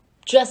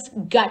 just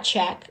gut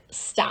check,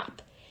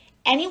 stop.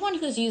 Anyone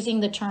who's using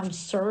the term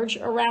surge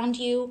around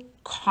you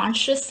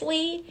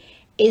consciously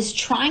is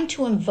trying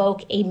to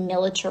invoke a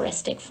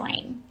militaristic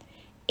frame.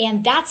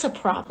 And that's a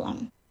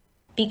problem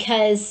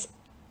because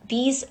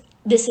this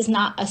is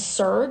not a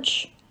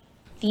surge.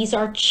 These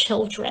are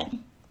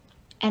children,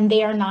 and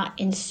they are not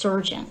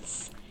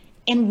insurgents,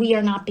 and we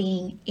are not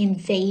being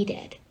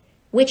invaded,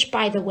 which,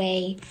 by the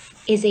way,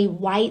 is a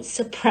white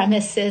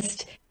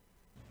supremacist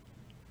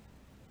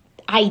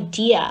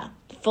idea,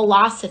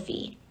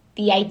 philosophy.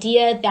 The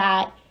idea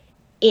that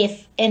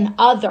if an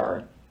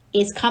other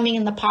is coming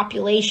in the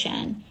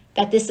population,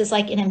 that this is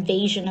like an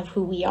invasion of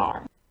who we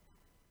are.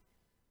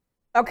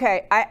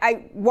 Okay,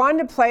 I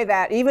wanted to play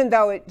that, even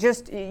though it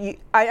just,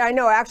 I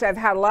know actually I've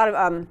had a lot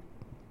of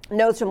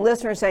notes from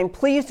listeners saying,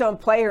 please don't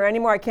play her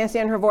anymore. I can't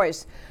stand her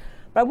voice.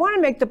 But I want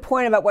to make the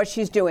point about what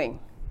she's doing.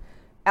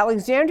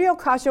 Alexandria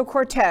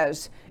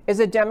Ocasio-Cortez is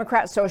a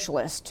Democrat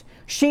socialist.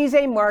 She's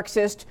a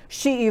Marxist.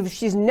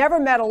 She's never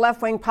met a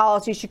left-wing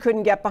policy she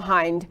couldn't get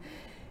behind.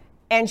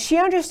 And she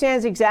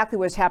understands exactly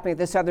what's happening at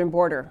the southern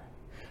border.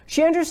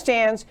 She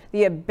understands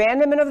the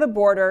abandonment of the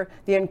border,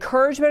 the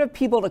encouragement of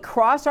people to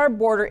cross our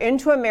border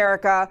into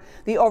America,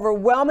 the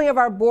overwhelming of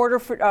our border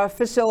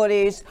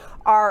facilities,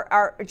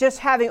 are just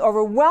having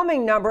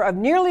overwhelming number of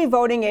nearly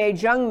voting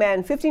age young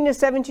men, 15 to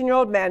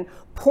 17-year-old men,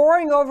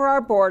 pouring over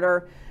our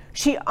border,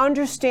 She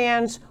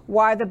understands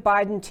why the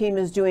Biden team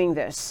is doing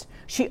this.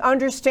 She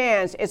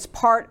understands it's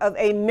part of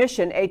a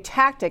mission, a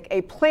tactic,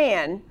 a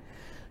plan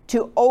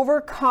to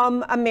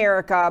overcome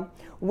America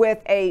with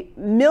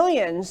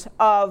millions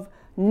of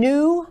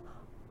new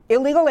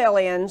illegal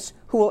aliens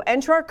who will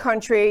enter our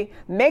country,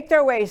 make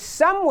their way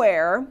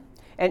somewhere,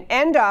 and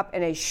end up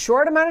in a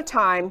short amount of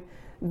time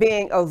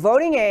being of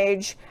voting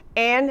age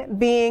and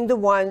being the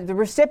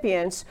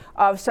recipients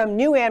of some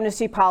new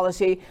amnesty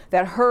policy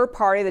that her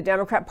party, the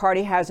Democrat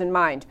Party, has in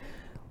mind.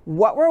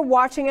 What we're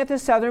watching at the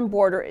southern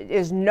border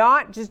did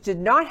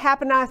not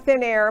happen out of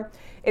thin air.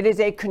 It is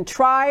a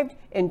contrived,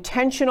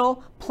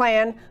 intentional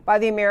plan by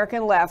the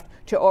American left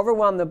to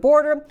overwhelm the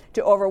border,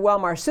 to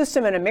overwhelm our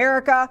system in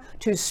America,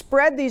 to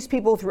spread these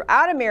people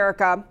throughout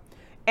America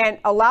and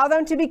allow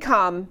them to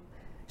become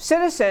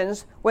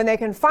citizens when they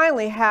can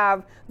finally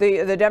have,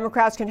 the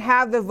Democrats can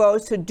have the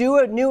votes to do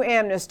a new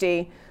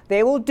amnesty.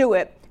 They will do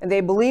it, and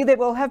they believe they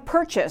will have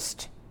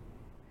purchased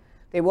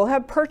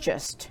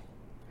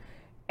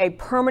a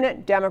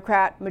permanent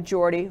Democrat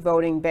majority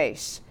voting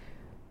base.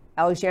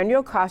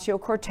 Alexandria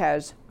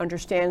Ocasio-Cortez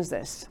understands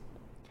this.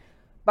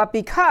 But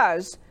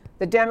because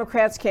the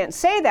Democrats can't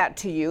say that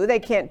to you, they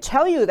can't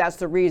tell you that's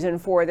the reason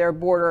for their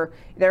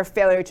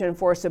failure to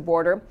enforce the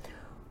border,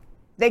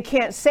 they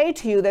can't say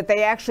to you that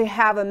they actually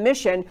have a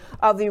mission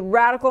of the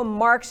radical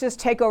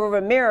Marxist takeover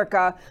of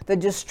America, the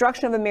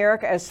destruction of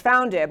America as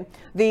founded,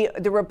 the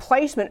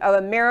replacement of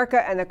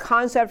America and the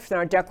concept from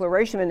our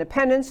Declaration of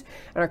Independence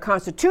and our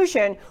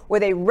Constitution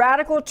with a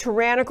radical,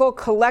 tyrannical,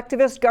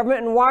 collectivist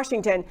government in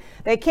Washington.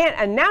 They can't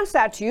announce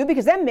that to you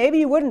because then maybe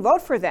you wouldn't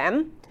vote for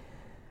them.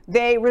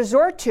 They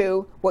resort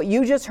to what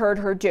you just heard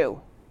her do,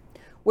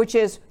 which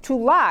is to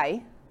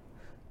lie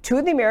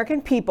to the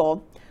American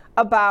people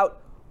about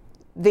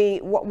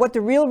what the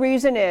real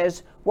reason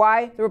is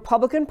why the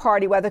Republican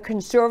Party, why the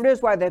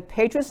conservatives, why the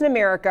patriots in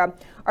America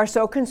are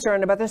so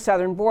concerned about the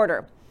southern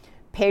border.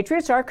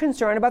 Patriots are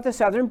concerned about the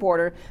southern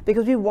border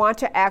because we want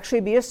to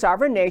actually be a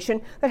sovereign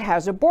nation that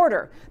has a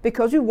border,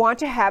 because we want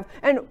to have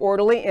an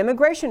orderly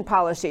immigration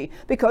policy,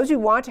 because we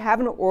want to have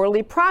an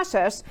orderly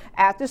process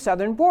at the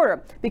southern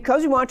border,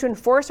 because we want to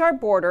enforce our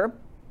border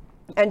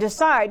and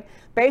decide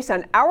based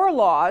on our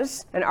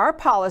laws and our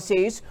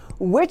policies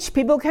which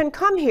people can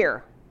come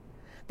here.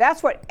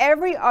 That's what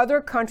every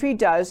other country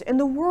does in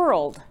the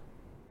world.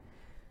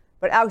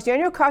 But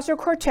Alexandria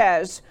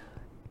Ocasio-Cortez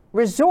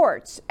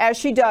resorts, as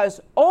she does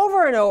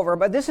over and over,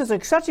 but this is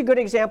such a good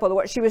example of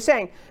what she was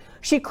saying.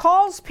 She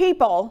calls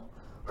people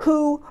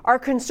who are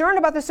concerned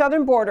about the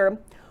southern border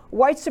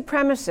white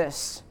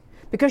supremacists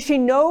because she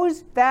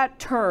knows that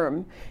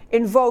term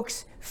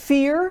invokes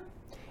fear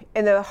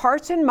in the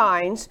hearts and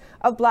minds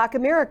of Black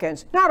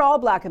Americans. Not all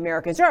Black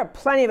Americans. There are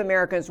plenty of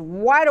Americans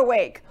wide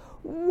awake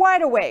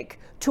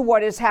to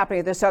what is happening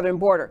at the southern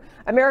border.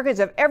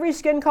 Americans of every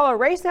skin color,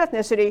 race, and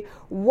ethnicity,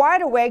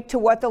 wide awake to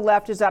what the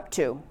left is up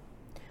to.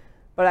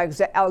 But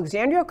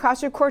Alexandria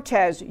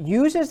Ocasio-Cortez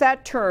uses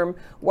that term,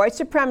 white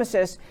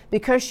supremacist,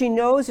 because she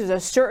knows there's a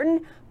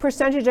certain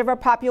percentage of our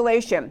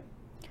population,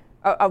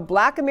 of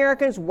Black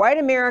Americans, white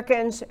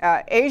Americans,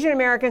 Asian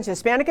Americans,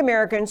 Hispanic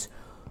Americans,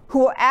 who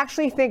will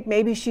actually think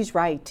maybe she's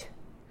right,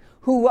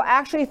 who will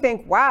actually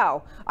think,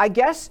 wow, I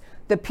guess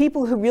the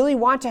people who really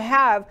want to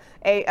have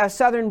a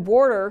southern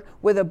border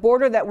with a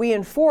border that we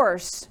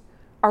enforce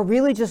are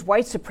really just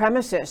white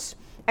supremacists.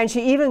 And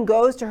she even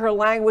goes to her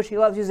language she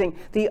loves using,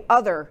 the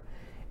other.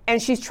 And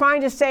she's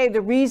trying to say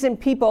the reason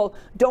people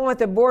don't want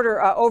the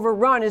border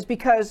overrun is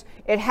because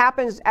it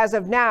happens as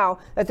of now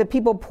that the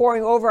people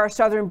pouring over our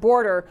southern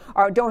border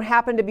don't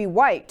happen to be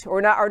white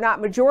or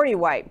not majority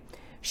white.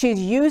 She's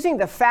using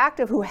the fact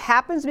of who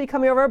happens to be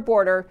coming over our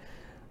border,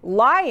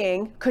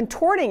 lying,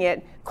 contorting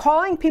it,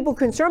 calling people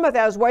concerned about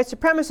that as white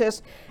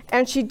supremacists,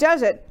 and she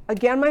does it,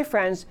 again, my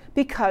friends,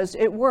 because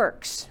it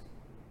works.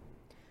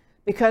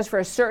 Because for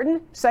a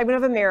certain segment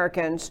of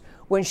Americans,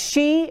 when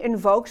she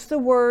invokes the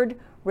word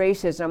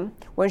racism,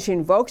 when she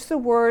invokes the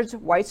words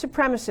white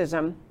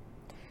supremacism,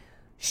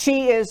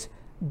 she is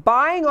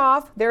buying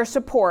off their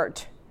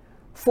support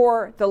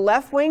for the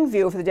left-wing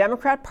view, for the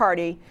Democrat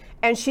Party,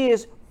 and she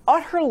is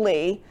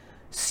utterly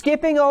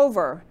skipping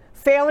over,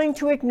 failing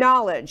to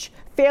acknowledge,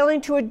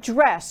 failing to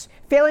address,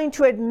 failing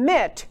to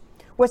admit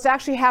what's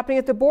actually happening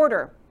at the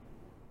border.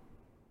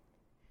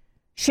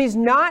 She's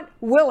not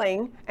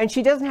willing, and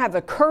she doesn't have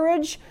the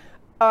courage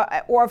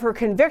or of her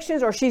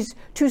convictions, or she's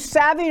too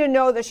savvy to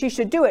know that she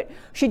should do it.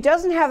 She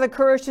doesn't have the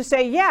courage to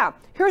say, yeah,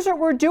 here's what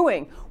we're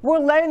doing. We're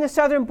letting the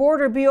southern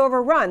border be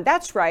overrun.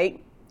 That's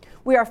right.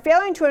 We are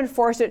failing to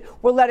enforce it.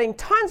 We're letting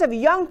tons of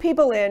young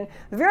people in,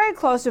 very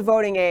close to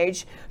voting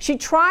age. She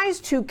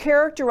tries to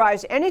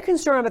characterize any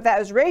concern about that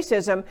as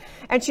racism,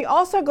 and she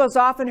also goes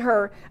off in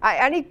her,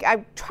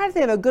 I try to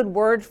think of a good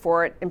word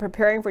for it in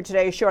preparing for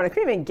today's show, and I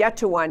couldn't even get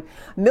to one.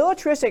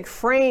 Militaristic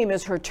frame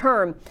is her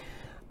term,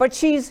 but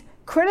she's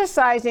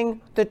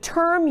criticizing the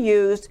term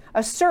used,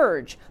 a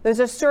surge. There's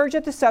a surge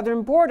at the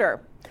southern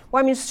border.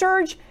 Well, I mean,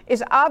 surge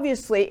is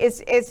obviously,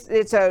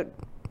 it's a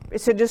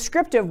it's a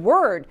descriptive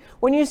word.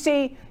 When you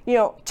see,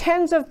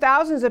 tens of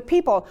thousands of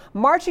people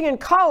marching in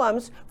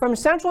columns from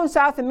Central and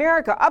South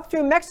America up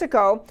through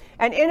Mexico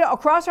and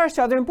across our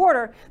southern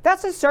border,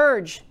 that's a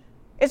surge.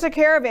 It's a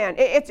caravan.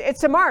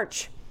 It's a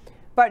march.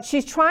 But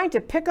she's trying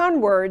to pick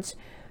on words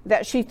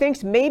that she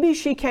thinks maybe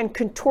she can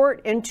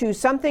contort into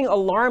something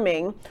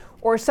alarming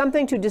or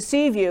something to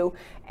deceive you.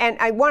 And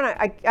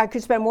I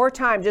could spend more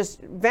time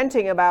just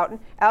venting about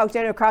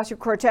Alexandria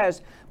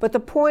Ocasio-Cortez. But the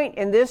point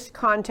in this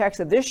context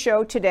of this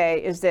show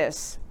today is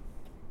this.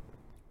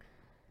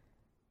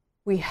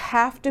 We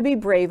have to be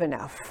brave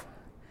enough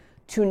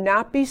to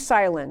not be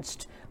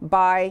silenced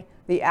by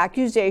the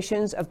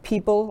accusations of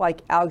people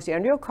like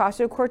Alexandria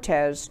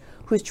Ocasio-Cortez,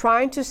 who's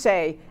trying to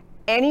say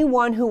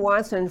anyone who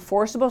wants an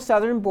enforceable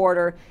southern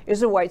border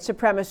is a white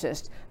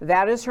supremacist.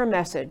 That is her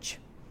message.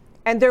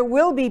 And there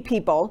will be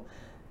people,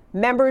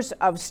 members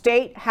of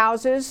state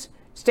houses,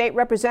 state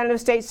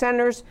representatives, state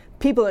senators,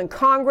 people in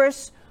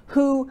Congress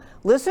who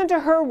listen to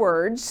her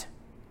words,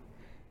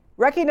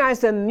 recognize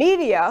the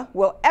media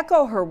will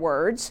echo her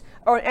words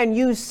and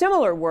use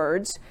similar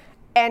words,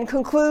 and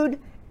conclude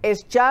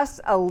it's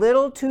just a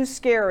little too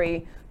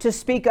scary to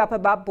speak up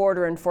about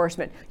border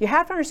enforcement. You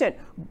have to understand,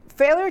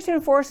 failure to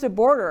enforce the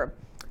border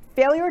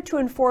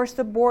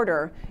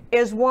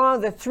is one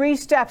of the 3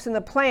 steps in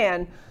the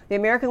plan the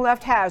American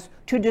left has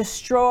to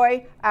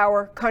destroy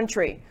our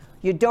country.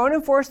 You don't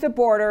enforce the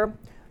border,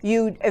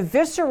 you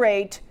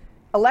eviscerate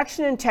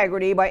election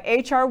integrity by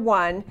H.R.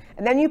 1,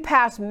 and then you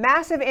pass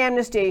massive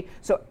amnesty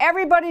so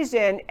everybody's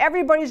in,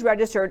 everybody's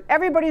registered,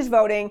 everybody's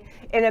voting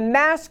in a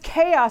mass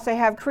chaos they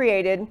have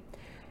created.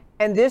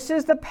 And this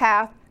is the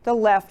path the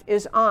left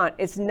is on.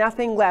 It's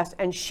nothing less,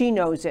 and she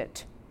knows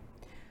it.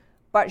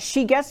 But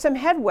she gets some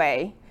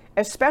headway,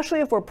 especially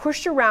if we're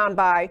pushed around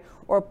by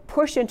or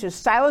pushed into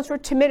silence or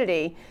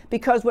timidity,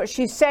 because what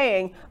she's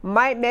saying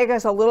might make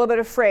us a little bit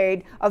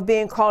afraid of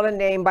being called a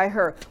name by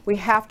her. We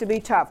have to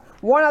be tough.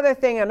 One other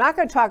thing, I'm not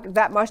going to talk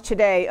that much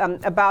today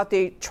about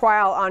the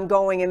trial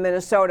ongoing in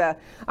Minnesota.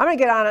 I'm going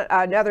to get on it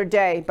another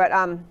day, but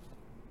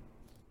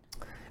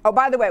oh,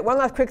 by the way, one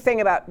last quick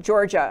thing about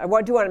Georgia.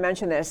 I do want to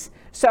mention this.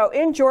 So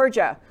in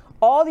Georgia,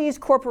 all these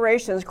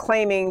corporations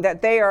claiming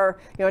that they are,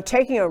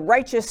 taking a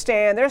righteous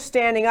stand. They're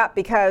standing up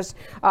because,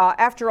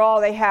 after all,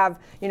 they have,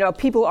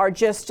 people are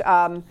just,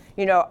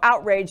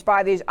 outraged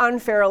by these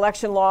unfair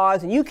election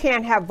laws, and you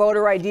can't have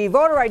voter ID.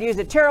 Voter ID is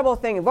a terrible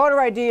thing. Voter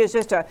ID is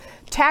just a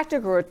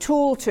tactic or a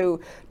tool to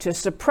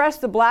suppress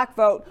the black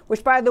vote,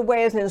 which, by the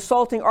way, is an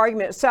insulting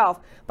argument itself.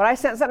 But I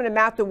sent something to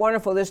Matt the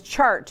Wonderful, this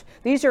chart.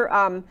 These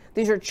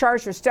are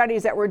charts or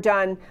studies that were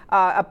done,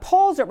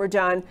 polls that were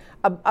done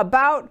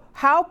about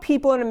how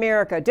people in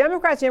America,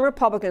 Democrats and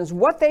Republicans,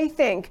 what they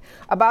think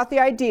about the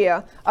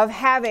idea of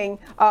having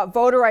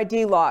voter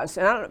ID laws.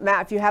 And I don't know,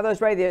 Matt, if you have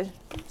those ready, the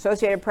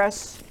Associated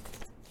Press.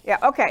 Yeah,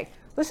 okay.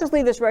 Let's just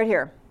leave this right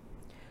here.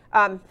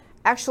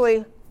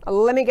 Actually,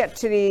 let me get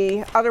to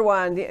the other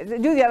one.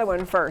 Do the other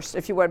one first,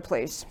 if you would,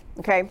 please.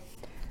 Okay.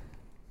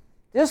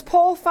 This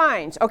poll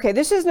finds, okay,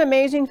 this is an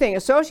amazing thing.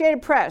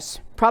 Associated Press,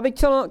 probably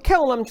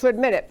killing them to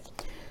admit it.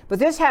 But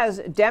this has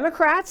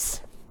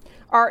Democrats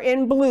are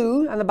in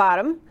blue on the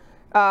bottom.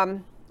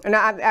 And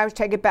I would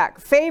take it back.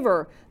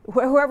 Favor,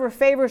 whoever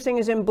favors thing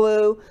is in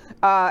blue,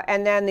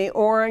 and then the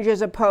orange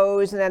is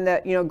opposed, and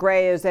then the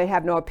gray is they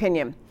have no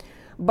opinion.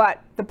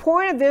 But the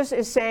point of this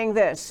is saying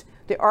this.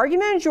 The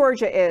argument in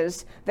Georgia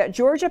is that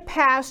Georgia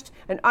passed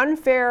an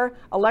unfair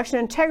election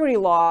integrity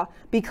law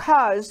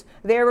because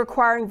they're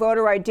requiring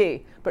voter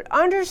ID. But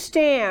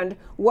understand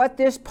what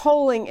this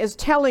polling is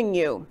telling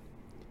you.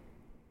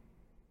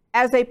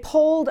 As they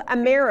polled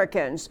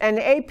Americans, and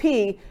the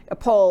AP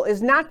poll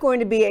is not going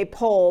to be a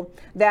poll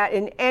that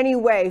in any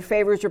way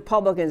favors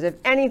Republicans. If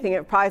anything,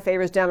 it probably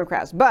favors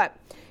Democrats. But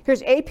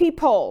here's AP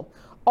poll.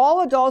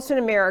 All adults in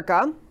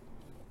America,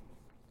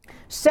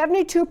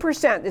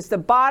 72%, it's the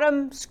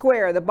bottom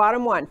square, the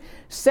bottom one,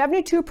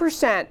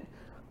 72%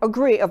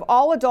 of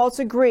all adults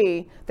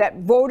agree that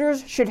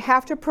voters should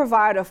have to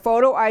provide a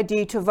photo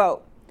ID to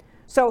vote.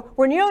 So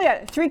we're nearly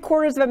at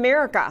 3/4 of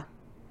America,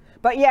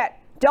 but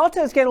yet Delta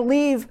is going to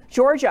leave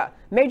Georgia.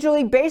 Major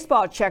League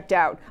Baseball checked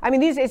out. I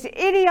mean, it's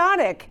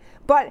idiotic,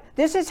 but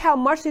this is how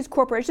much these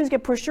corporations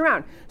get pushed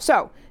around.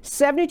 So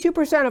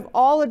 72% of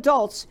all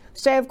adults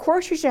say, of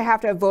course, you should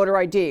have to have voter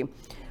ID.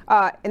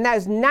 And that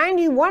is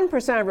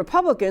 91% of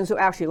Republicans who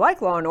actually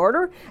like law and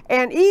order,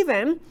 and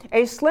even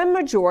a slim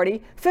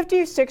majority,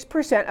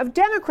 56% of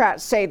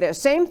Democrats say this.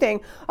 Same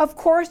thing. Of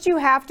course, you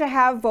have to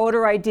have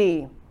voter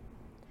ID.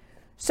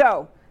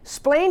 So,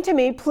 explain to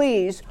me,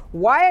 please,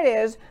 why it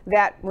is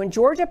that when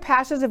Georgia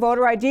passes a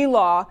voter ID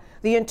law,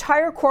 the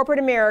entire corporate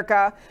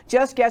America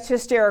just gets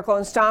hysterical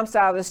and stomps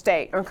out of the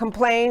state or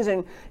complains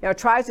and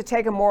tries to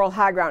take a moral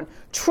high ground.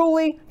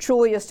 Truly,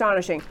 truly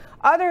astonishing.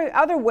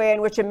 Other way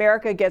in which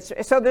America gets,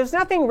 so there's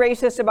nothing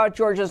racist about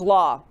Georgia's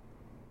law.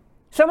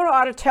 Someone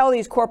ought to tell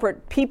these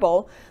corporate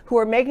people who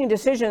are making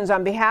decisions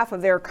on behalf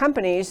of their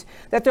companies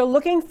that they're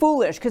looking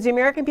foolish because the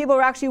American people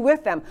are actually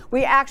with them.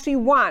 We actually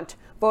want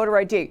voter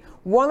ID.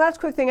 One last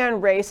quick thing on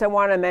race I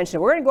want to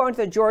mention. We're going to go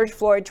into the George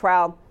Floyd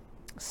trial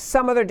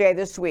some other day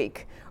this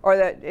week,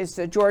 or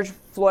George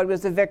Floyd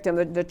was the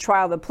victim, the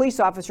trial, the police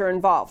officer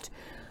involved,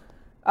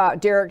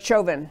 Derek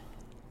Chauvin.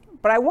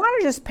 But I want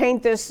to just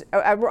paint this,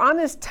 we're on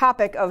this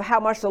topic of how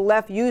much the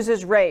left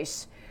uses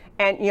race.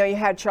 And, you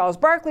had Charles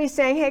Barkley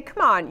saying, hey,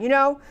 come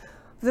on,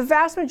 the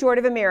vast majority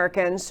of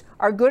Americans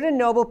are good and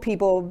noble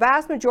people,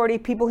 vast majority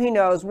of people he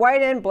knows,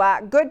 white and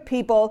black, good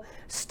people.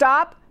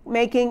 Stop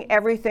making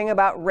everything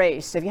about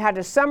race. If you had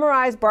to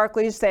summarize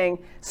Barkley's saying,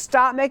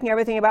 stop making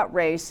everything about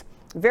race.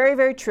 Very,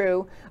 very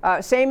true.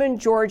 Same in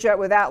Georgia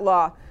with that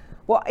law.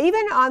 Well,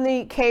 even on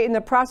in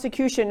the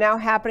prosecution now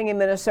happening in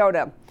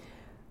Minnesota,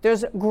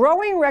 there's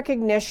growing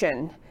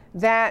recognition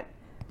that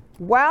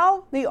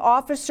while the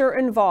officer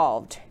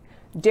involved,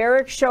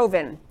 Derek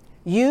Chauvin,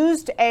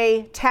 used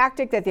a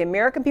tactic that the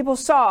American people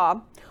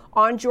saw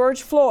on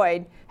George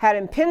Floyd, had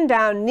him pinned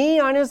down, knee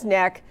on his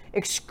neck,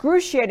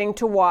 excruciating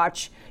to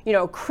watch,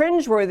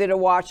 cringeworthy to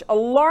watch,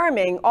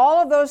 alarming, all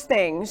of those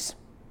things.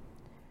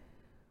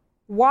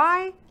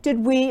 Why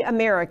did we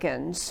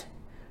Americans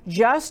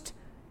just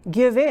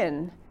give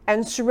in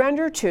and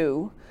surrender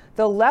to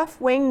the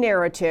left-wing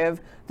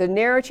narrative, the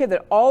narrative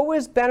that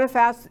always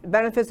benefits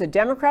the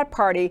Democrat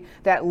Party,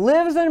 that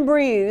lives and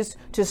breathes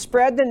to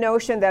spread the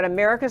notion that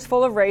America's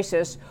full of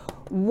racists?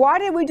 Why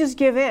did we just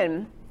give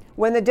in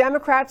when the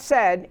Democrats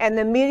said and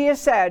the media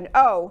said,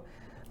 oh,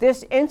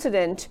 this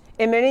incident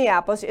in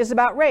Minneapolis is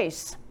about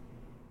race?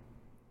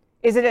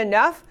 Is it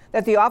enough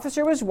that the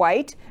officer was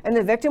white and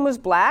the victim was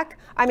black?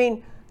 I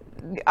mean,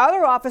 the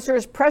other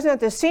officers present at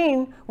the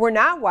scene were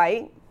not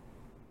white.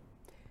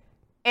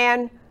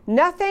 And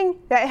nothing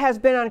that has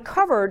been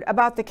uncovered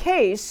about the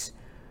case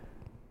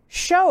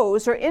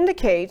shows or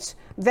indicates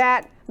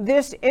that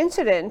this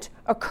incident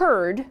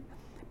occurred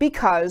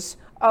because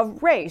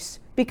of race,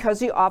 because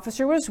the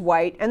officer was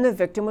white and the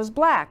victim was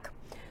black.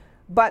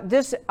 But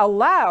this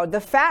allowed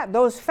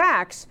those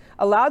facts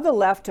allowed the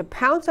left to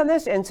pounce on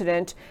this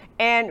incident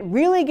and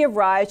really give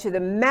rise to the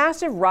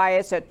massive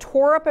riots that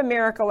tore up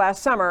America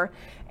last summer.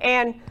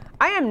 And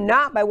I am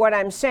not, by what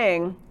I'm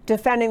saying,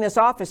 defending this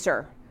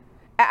officer.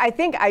 I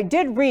think I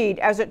did read,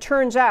 as it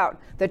turns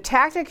out, the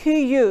tactic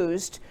he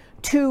used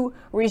to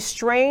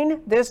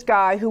restrain this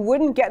guy who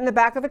wouldn't get in the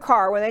back of the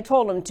car when they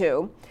told him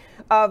to,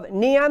 of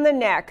knee on the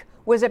neck,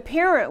 was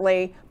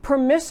apparently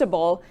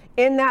permissible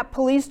in that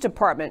police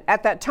department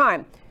at that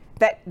time,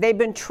 that they've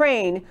been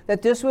trained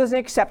that this was an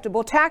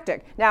acceptable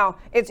tactic. Now,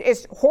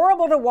 it's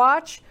horrible to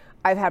watch.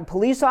 I've had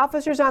police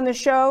officers on the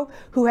show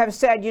who have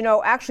said,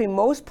 actually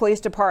most police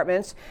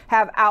departments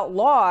have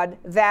outlawed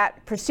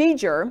that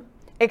procedure,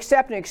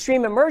 except in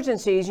extreme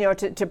emergencies,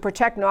 to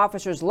protect an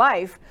officer's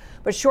life.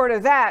 But short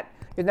of that,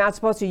 you're not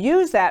supposed to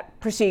use that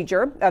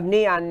procedure of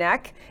knee on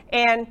neck.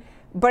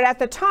 But at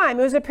the time,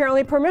 it was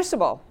apparently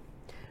permissible.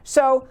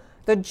 So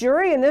the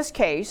jury in this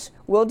case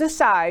will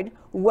decide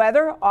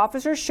whether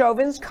Officer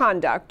Chauvin's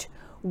conduct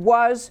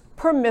was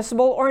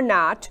permissible or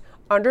not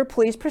under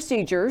police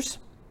procedures.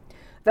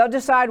 They'll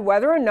decide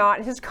whether or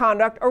not his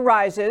conduct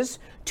arises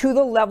to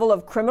the level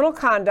of criminal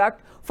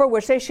conduct for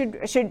which they should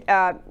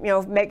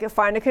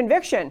find a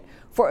conviction,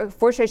 for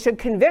which they should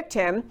convict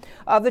him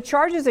of the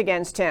charges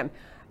against him.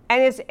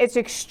 And it's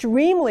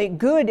extremely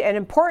good and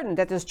important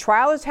that this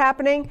trial is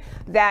happening,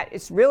 that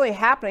it's really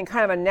happening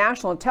kind of on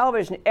national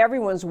television.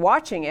 Everyone's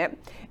watching it,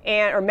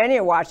 or many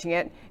are watching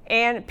it,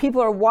 and people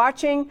are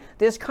watching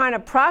this kind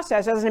of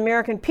process as an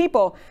American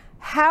people.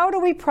 How do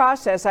we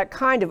process that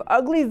kind of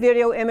ugly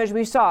video image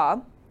we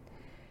saw?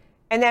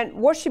 And then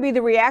what should be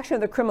the reaction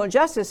of the criminal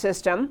justice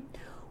system?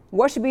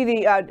 What should be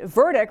the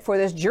verdict for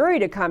this jury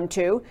to come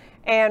to?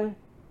 And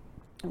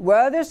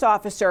whether this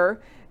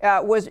officer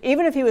was,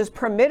 even if he was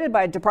permitted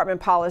by department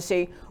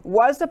policy,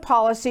 was the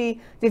policy,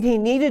 did he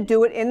need to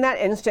do it in that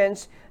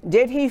instance?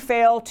 Did he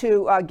fail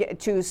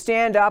to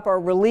stand up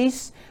or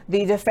release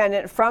the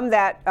defendant from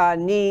that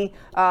knee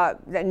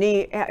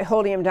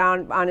holding him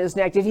down on his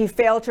neck? Did he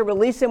fail to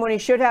release him when he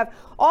should have?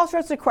 All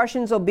sorts of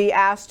questions will be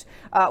asked,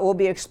 will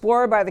be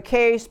explored by the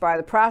case, by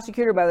the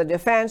prosecutor, by the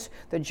defense.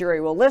 The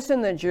jury will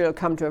listen. The jury will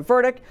come to a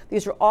verdict.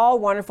 These are all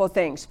wonderful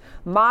things.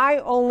 My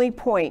only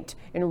point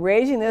in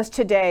raising this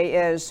today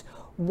is,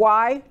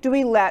 why do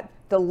we let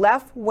the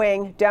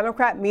left-wing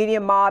Democrat media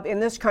mob in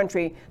this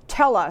country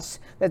tell us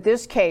that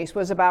this case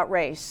was about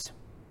race?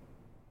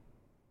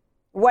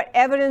 What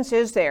evidence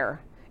is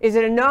there? Is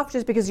it enough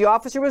just because the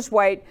officer was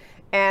white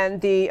and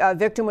the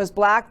victim was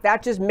black,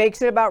 that just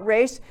makes it about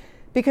race?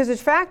 Because the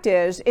fact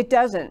is, it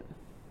doesn't.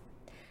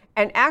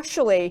 And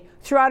actually,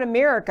 throughout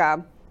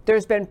America,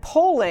 there's been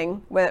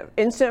polling when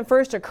the incident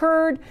first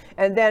occurred,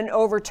 and then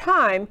over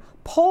time,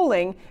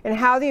 polling in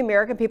how the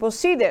American people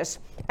see this.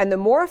 And the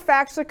more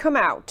facts that come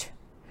out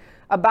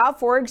about,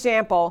 for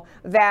example,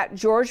 that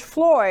George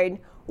Floyd,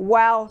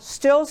 while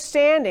still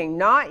standing,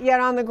 not yet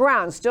on the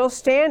ground, still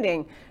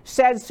standing,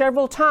 said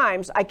several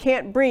times, "I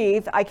can't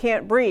breathe, I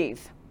can't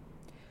breathe."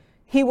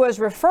 he was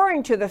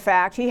referring to the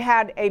fact he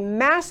had a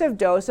massive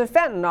dose of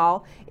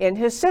fentanyl in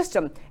his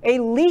system, a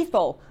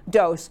lethal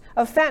dose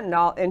of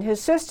fentanyl in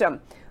his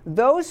system.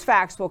 Those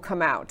facts will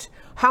come out.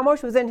 How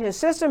much was in his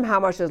system? How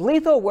much is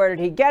lethal? Where did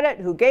he get it?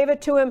 Who gave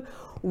it to him?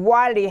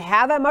 Why did he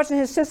have that much in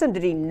his system?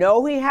 Did he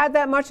know he had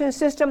that much in his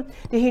system?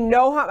 Did he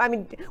know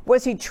how,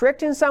 was he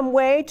tricked in some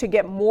way to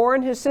get more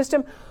in his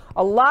system?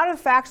 A lot of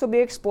facts will be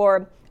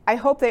explored. I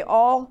hope they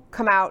all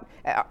come out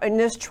in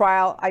this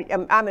trial.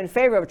 I'm in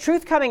favor of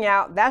truth coming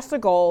out. That's the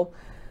goal.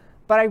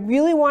 But I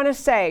really want to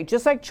say,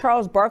 just like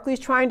Charles Barkley is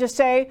trying to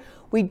say,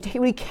 we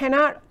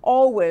cannot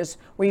always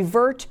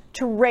revert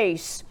to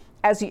race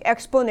as the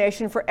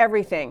explanation for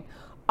everything.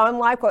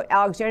 Unlike what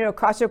Alexandria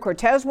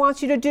Ocasio-Cortez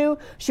wants you to do,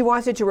 she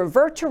wants you to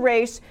revert to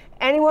race.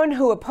 Anyone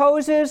who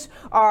opposes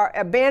are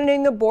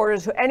abandoning the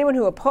borders. Anyone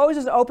who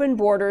opposes open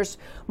borders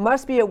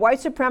must be a white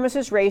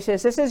supremacist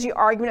racist. This is the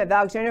argument of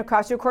Alexandria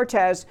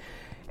Ocasio-Cortez,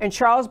 and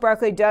Charles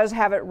Barkley does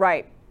have it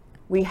right.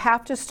 We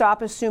have to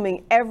stop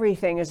assuming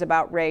everything is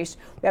about race.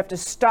 We have to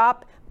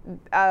stop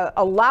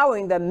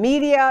allowing the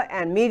media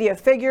and media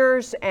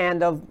figures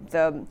and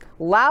the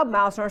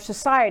loudmouths in our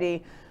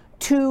society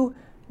to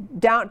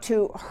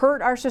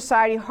hurt our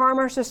society, harm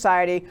our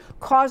society,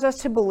 cause us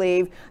to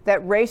believe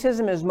that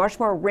racism is much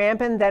more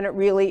rampant than it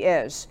really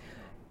is.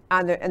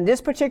 In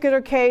this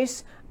particular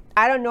case,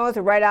 I don't know what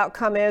the right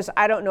outcome is.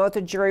 I don't know what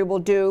the jury will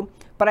do.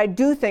 But I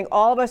do think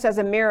all of us as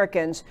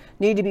Americans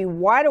need to be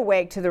wide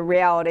awake to the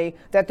reality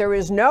that there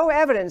is no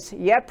evidence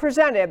yet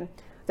presented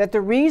that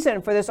the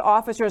reason for this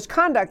officer's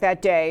conduct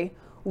that day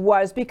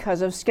was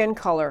because of skin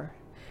color.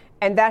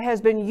 And that has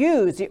been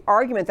used, the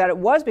argument that it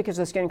was because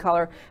of skin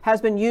color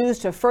has been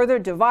used to further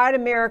divide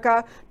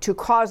America, to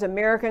cause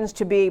Americans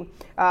to be,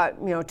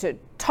 to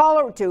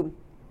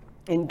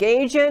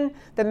engage in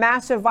the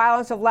massive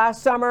violence of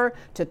last summer,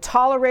 to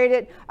tolerate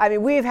it.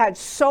 We've had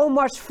so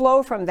much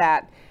flow from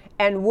that.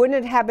 And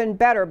wouldn't it have been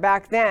better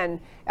back then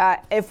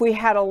if we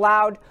had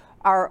allowed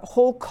our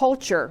whole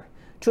culture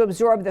to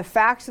absorb the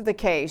facts of the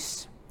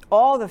case,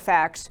 all the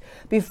facts,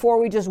 before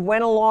we just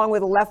went along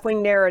with a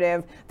left-wing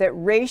narrative that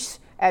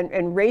race and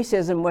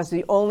racism was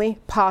the only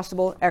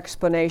possible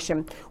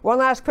explanation. One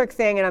last quick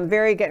thing, and I'm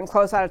getting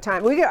close out of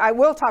time. I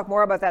will talk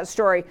more about that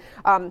story,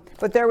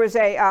 but there was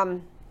a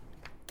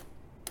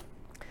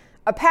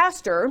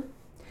pastor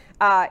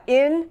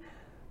in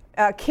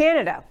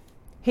Canada.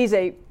 He's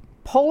a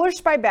Polish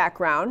by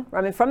background,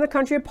 from the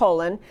country of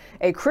Poland,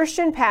 a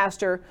Christian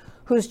pastor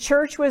whose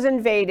church was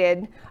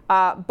invaded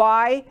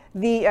by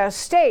the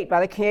state, by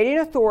the Canadian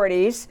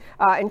authorities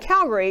in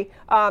Calgary.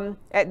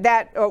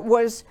 That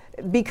was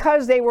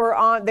because they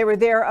were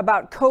there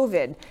about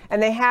COVID,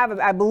 and they have,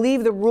 I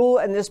believe, the rule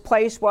in this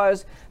place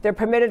was they're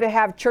permitted to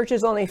have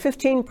churches only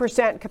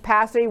 15%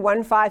 capacity,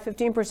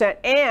 15%,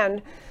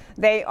 and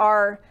they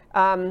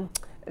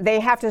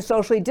have to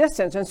socially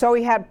distance. And so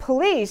he had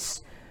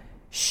police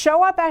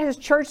show up at his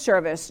church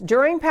service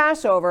during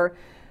Passover,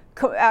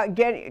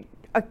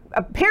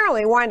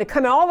 apparently wanting to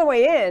come all the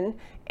way in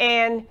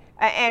and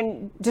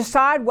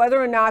decide whether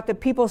or not the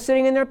people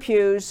sitting in their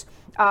pews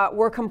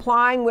were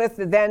complying with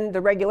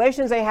the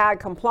regulations they had,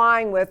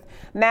 complying with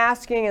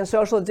masking and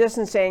social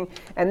distancing.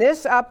 And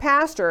this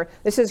pastor,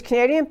 this is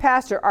Canadian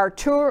pastor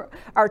Artur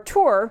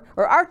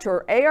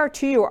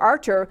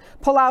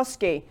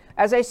Pawlowski,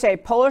 as I say,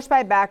 Polish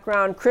by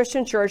background,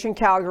 Christian church in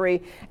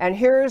Calgary. And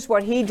here's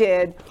what he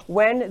did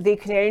when the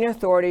Canadian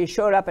authorities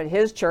showed up at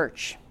his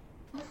church.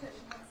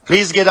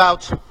 Please get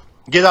out.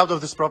 Get out of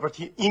this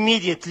property.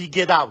 Immediately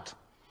get out.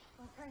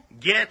 Okay.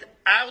 Get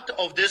out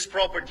of this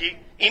property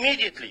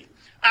immediately.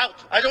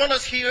 Out. I don't want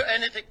to hear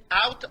anything.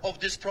 Out of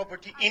this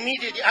property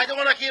immediately. I don't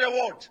want to hear a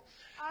word.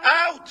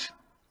 Out.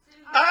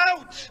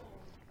 Out.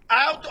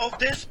 Out of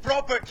this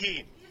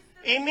property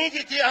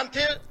immediately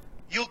until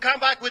you come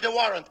back with a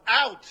warrant.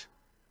 Out.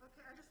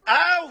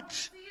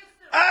 Out.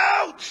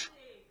 Out.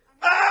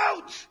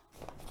 Out.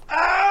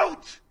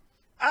 Out.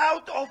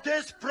 Out of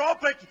this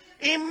property.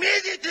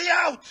 Immediately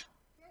out.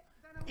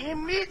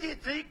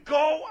 Immediately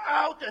go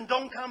out and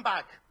don't come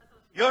back.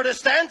 You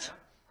understand?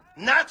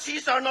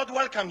 Nazis are not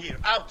welcome here.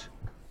 Out.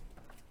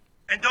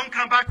 And don't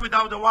come back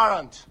without a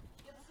warrant.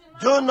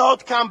 Do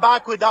not come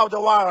back without a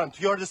warrant.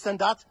 You understand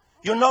that?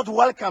 You're not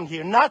welcome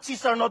here.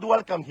 Nazis are not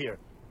welcome here.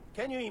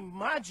 Can you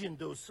imagine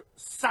those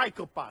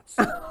psychopaths?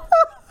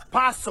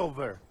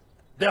 Passover,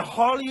 the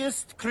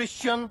holiest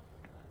Christian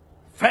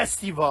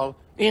festival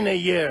in a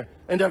year,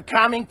 and they're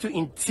coming to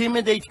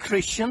intimidate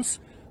Christians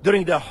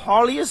during the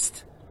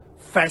holiest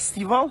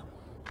festival?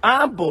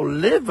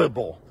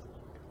 Unbelievable.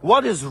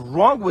 What is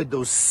wrong with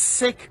those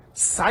sick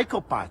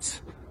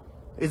psychopaths?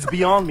 It's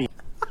beyond me.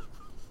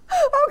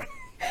 Okay,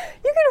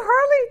 you can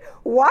hardly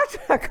watch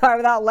that guy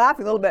without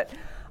laughing a little bit.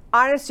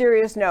 On a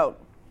serious note,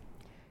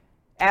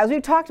 as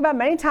we've talked about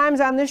many times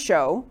on this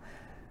show,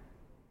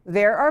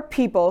 there are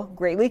people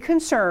greatly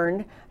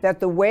concerned that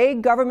the way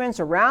governments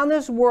around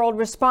this world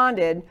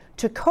responded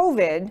to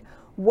COVID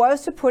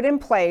was to put in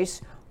place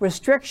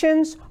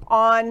restrictions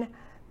on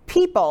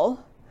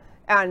people,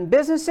 on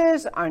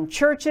businesses, on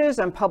churches,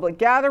 on public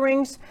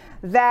gatherings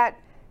that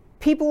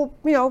people,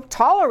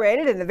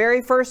 tolerated in the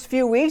very first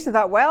few weeks and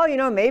thought, well,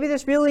 maybe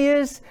this really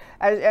is,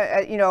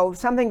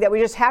 something that we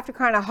just have to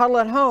kind of huddle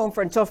at home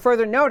for until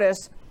further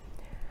notice.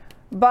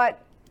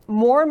 But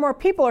more and more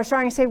people are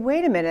starting to say,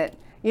 wait a minute,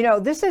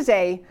 this is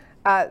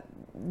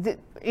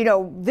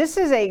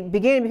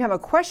beginning to become a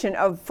question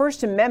of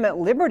First Amendment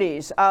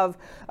liberties, of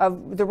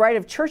the right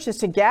of churches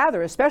to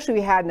gather, especially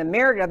we had in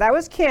America. That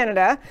was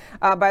Canada.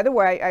 By the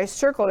way, I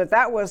circled it.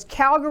 That was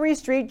Calgary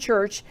Street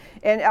Church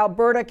in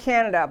Alberta,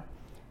 Canada.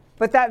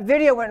 But that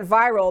video went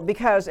viral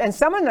because, and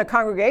someone in the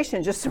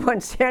congregation just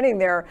went standing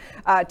there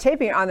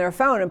taping it on their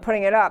phone and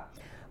putting it up.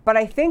 But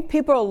I think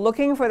people are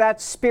looking for that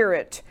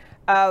spirit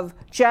of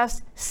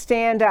just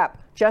stand up.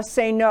 Just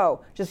say no.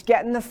 Just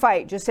get in the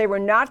fight. Just say we're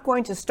not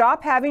going to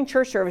stop having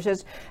church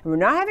services. And we're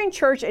not having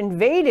church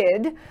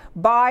invaded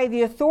by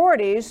the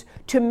authorities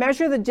to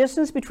measure the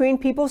distance between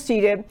people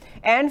seated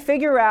and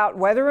figure out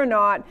whether or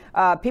not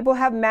people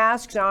have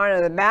masks on.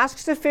 Are the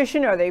masks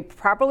sufficient? Are they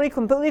properly,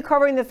 completely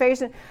covering the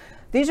face?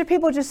 These are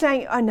people just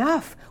saying,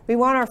 enough. We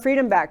want our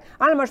freedom back.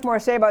 I don't have much more to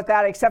say about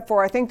that, except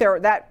for I think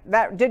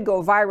that did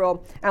go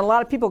viral, and a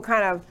lot of people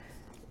kind of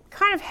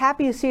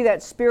happy to see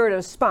that spirit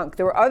of spunk.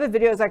 There were other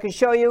videos I could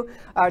show you.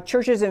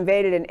 Churches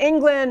invaded in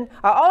England,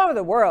 all over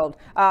the world,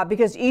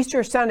 because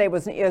Easter Sunday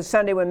was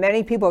Sunday when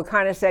many people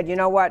kind of said, you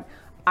know what,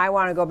 I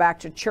want to go back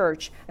to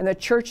church. And the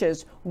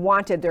churches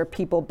wanted their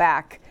people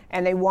back,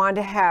 and they wanted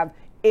to have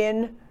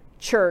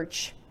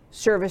in-church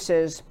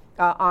services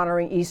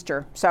honoring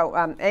Easter. So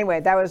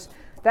anyway, that was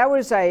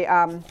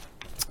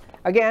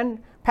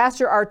again,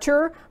 Pastor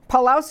Artur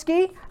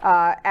Pawlowski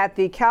at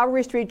the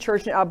Calgary Street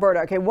Church in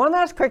Alberta. Okay, one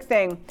last quick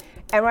thing.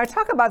 And when I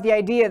talk about the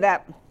idea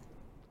that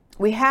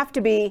we have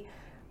to be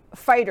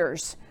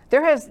fighters,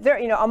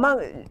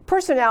 among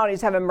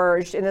personalities have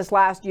emerged in this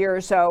last year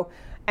or so,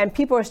 and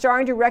people are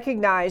starting to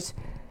recognize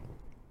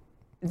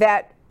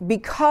that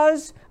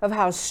because of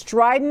how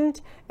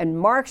strident and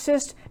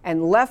Marxist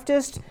and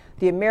leftist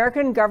the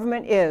American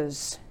government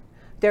is,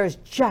 there's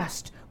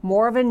just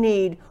more of a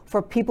need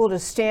for people to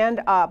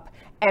stand up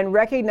and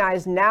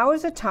recognize now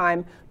is the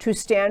time to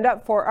stand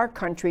up for our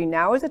country.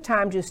 Now is the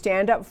time to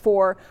stand up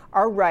for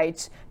our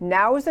rights.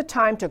 Now is the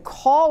time to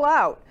call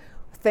out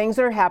things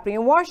that are happening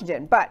in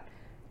Washington.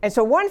 And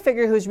so one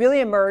figure who's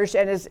really emerged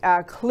and is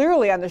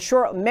clearly on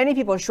the many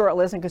people's short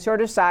list on the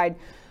conservative side,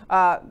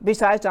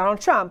 besides Donald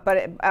Trump,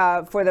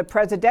 but for the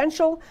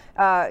presidential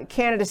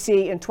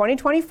candidacy in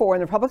 2024 in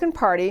the Republican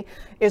Party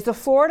is the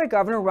Florida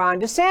Governor Ron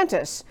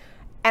DeSantis.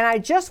 And I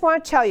just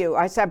want to tell you,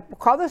 I said,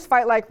 call this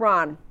fight like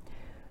Ron.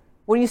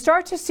 When you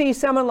start to see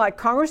someone like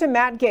Congressman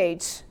Matt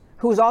Gaetz,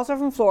 who's also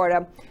from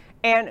Florida,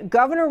 and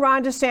Governor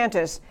Ron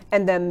DeSantis,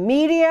 and the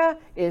media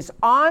is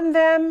on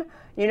them,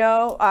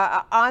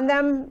 on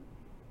them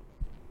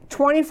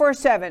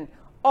 24/7,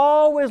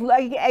 always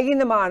egging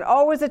them on,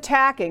 always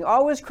attacking,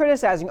 always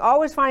criticizing,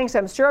 always finding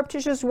some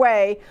surreptitious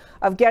way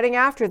of getting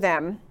after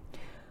them.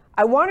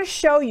 I want to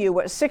show you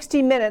what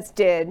 60 Minutes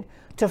did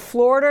to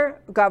Florida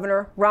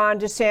Governor Ron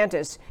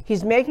DeSantis.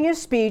 He's making a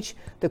speech.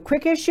 The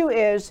quick issue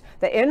is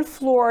that in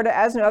Florida,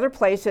 as in other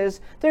places,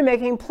 they're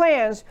making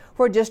plans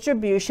for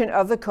distribution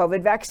of the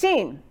COVID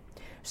vaccine.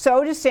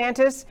 So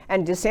DeSantis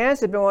has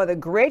been one of the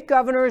great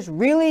governors,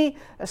 really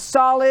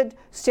solid,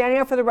 standing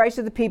up for the rights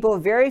of the people,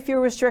 very few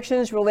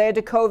restrictions related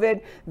to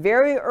COVID,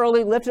 very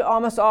early lifted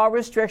almost all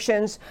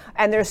restrictions,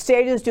 and their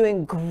state is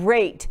doing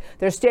great.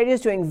 Their state is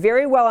doing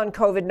very well on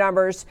COVID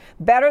numbers,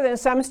 better than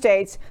some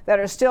states that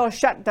are still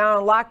shut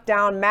down, locked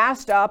down,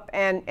 masked up,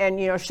 and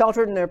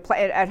sheltered in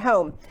at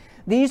home.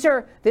 This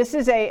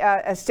is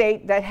a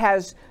state that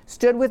has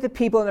stood with the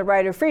people in the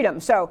right of freedom.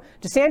 So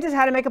DeSantis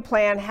had to make a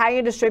plan how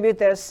you distribute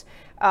this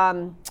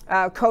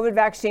COVID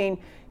vaccine.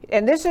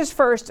 And this is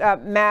first,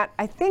 Matt,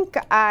 I think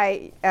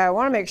I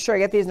want to make sure I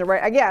get these in the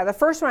right. Yeah, the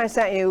first one I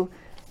sent you,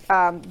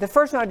 the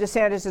first one of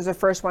DeSantis is the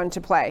first one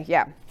to play.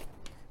 Yeah.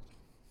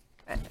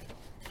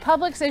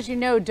 Publix, as you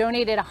know,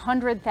 donated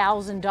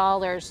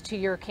 $100,000 to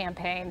your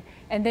campaign,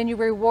 and then you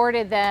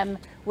rewarded them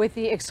with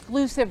the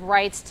exclusive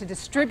rights to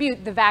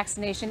distribute the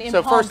vaccination in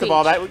Palm Beach. So first of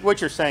all, what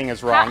you're saying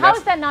is wrong. How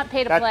is that not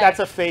pay to play? That's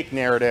a fake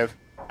narrative.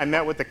 I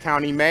met with the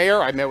county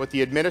mayor, I met with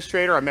the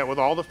administrator, I met with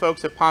all the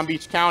folks at Palm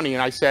Beach County,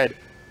 and I said,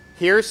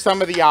 here's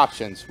some of the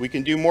options. We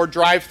can do more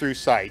drive-through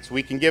sites.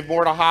 We can give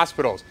more to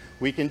hospitals.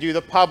 We can do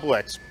the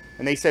Publix.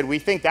 And they said, we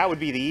think that would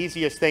be the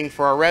easiest thing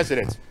for our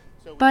residents.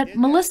 But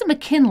Melissa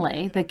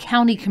McKinley, the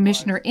county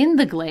commissioner in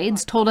the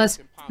Glades, told us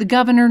the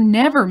governor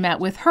never met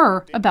with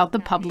her about the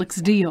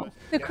Publix deal.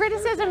 The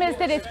criticism is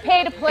that it's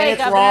pay to play,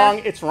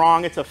 Governor. It's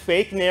wrong. It's a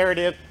fake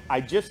narrative.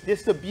 I just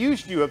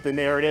disabused you of the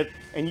narrative,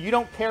 and you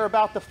don't care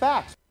about the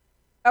facts.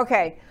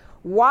 Okay,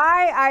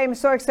 why I am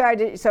so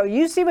excited. So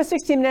you see what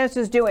 60 Minutes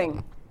is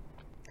doing.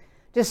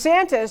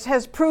 DeSantis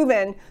has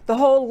proven the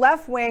whole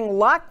left-wing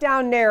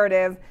lockdown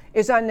narrative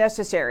is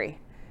unnecessary.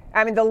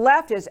 I mean, the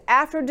left is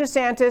after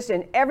DeSantis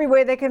in every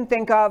way they can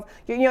think of.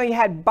 You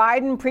had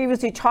Biden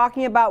previously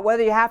talking about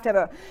whether you have to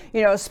have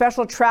a,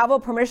 special travel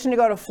permission to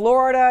go to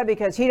Florida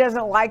because he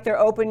doesn't like their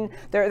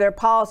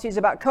policies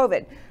about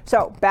COVID.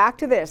 So back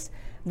to this.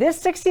 this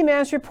 60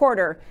 Minutes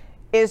reporter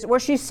is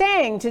what she's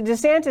saying to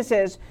DeSantis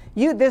is,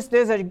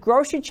 there's a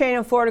grocery chain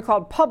in Florida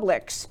called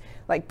Publix,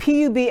 like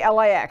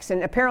Publix,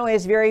 and apparently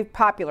it's very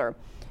popular.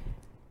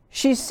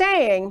 She's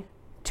saying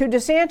to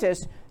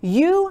DeSantis,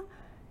 you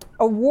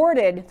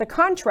awarded the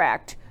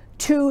contract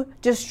to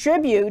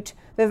distribute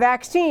the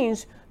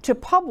vaccines to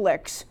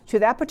Publix, to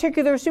that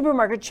particular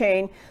supermarket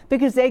chain,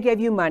 because they gave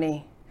you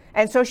money.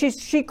 And so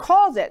she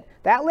calls it,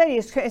 that lady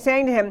is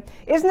saying to him,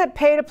 isn't it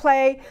pay to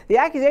play? The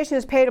accusation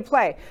is pay to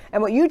play.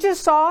 And what you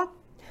just saw,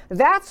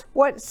 that's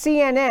what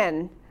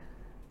CNN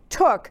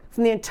took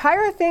from the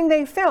entire thing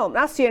they filmed,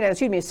 not CNN,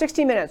 excuse me,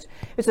 60 Minutes.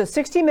 It's a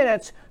 60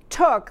 Minutes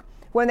took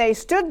when they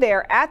stood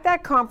there at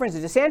that conference.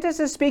 DeSantis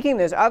is speaking,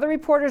 there's other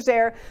reporters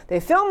there. They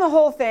filmed the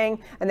whole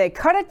thing and they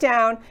cut it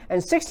down,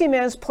 and 60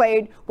 Minutes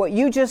played what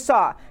you just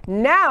saw.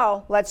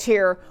 Now let's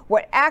hear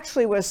what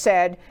actually was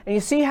said, and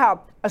you see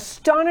how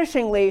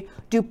astonishingly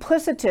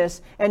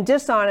duplicitous and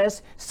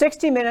dishonest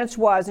 60 Minutes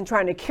was in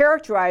trying to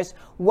characterize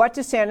what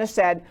DeSantis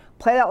said.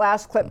 Play that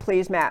last clip,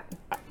 please, Matt.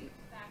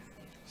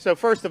 So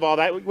first of all,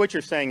 what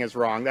you're saying is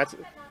wrong. That's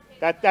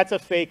a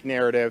fake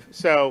narrative.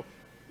 So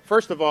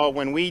first of all,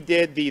 when we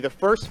did the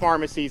first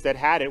pharmacies that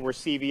had it were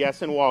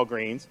CVS and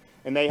Walgreens,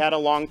 and they had a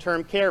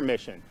long-term care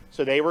mission.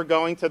 So they were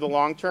going to the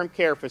long-term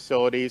care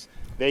facilities.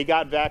 They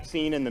got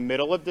vaccine in the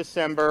middle of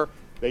December.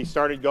 They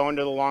started going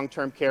to the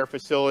long-term care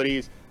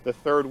facilities the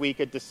third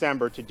week of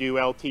December to do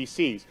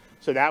LTCs.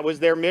 So that was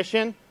their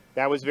mission.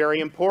 That was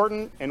very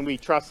important, and we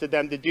trusted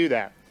them to do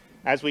that.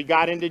 As we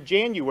got into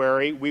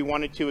January, we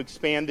wanted to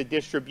expand the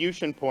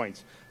distribution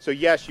points. So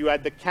yes, you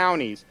had the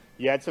counties,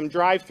 you had some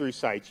drive-through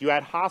sites, you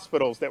had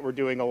hospitals that were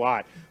doing a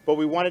lot, but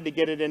we wanted to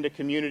get it into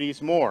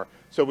communities more.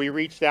 So we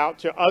reached out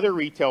to other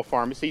retail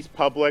pharmacies,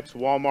 Publix,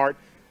 Walmart.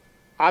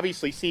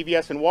 Obviously,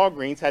 CVS and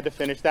Walgreens had to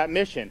finish that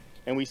mission,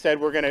 and we said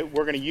we're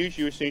gonna use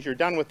you as soon as you're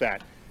done with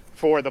that.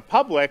 For the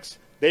Publix,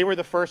 they were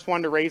the first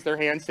one to raise their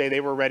hand, say they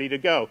were ready to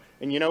go.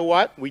 And you know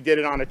what? We did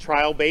it on a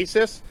trial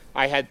basis.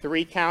 I had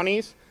 3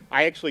 counties.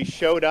 I actually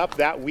showed up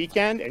that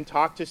weekend and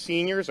talked to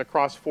seniors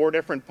across 4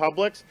 different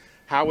Publix.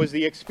 How was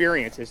the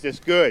experience? Is this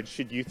good?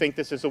 Should you think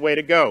this is the way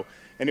to go?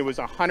 And it was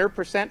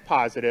 100%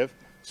 positive.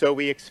 So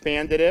we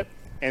expanded it,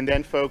 and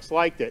then folks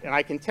liked it. And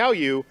I can tell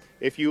you,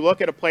 if you look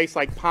at a place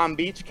like Palm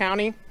Beach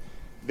County,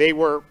 they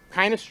were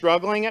kind of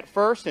struggling at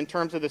first in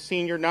terms of the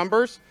senior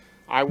numbers.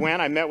 I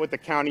met with the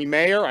county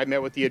mayor, I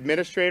met with the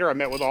administrator, I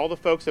met with all the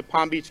folks at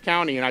Palm Beach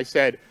County, and I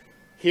said,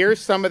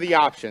 here's some of the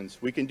options.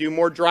 We can do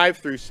more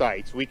drive-through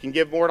sites. We can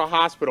give more to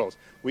hospitals.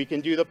 We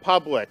can do the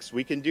Publix.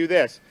 We can do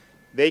this.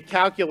 They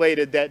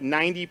calculated that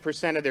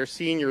 90% of their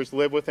seniors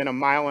live within 1.5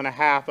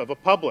 miles of a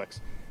Publix.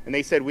 And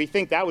they said, we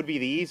think that would be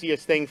the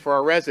easiest thing for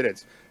our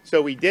residents.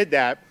 So we did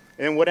that.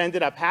 And what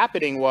ended up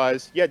happening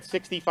was you had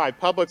 65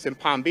 Publix in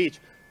Palm Beach.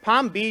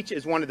 Palm Beach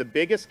is one of the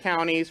biggest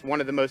counties,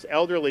 one of the most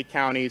elderly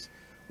counties.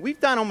 We've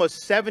done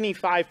almost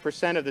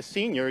 75% of the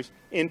seniors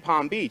in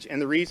Palm Beach,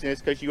 and the reason is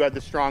because you have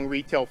the strong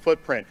retail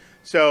footprint.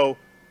 So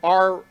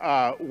our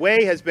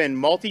way has been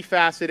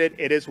multifaceted.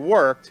 It has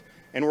worked,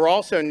 and we're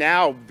also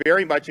now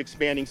very much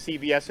expanding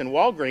CVS and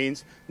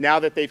Walgreens now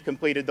that they've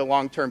completed the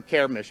long-term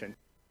care mission.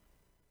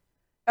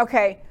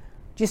 Okay,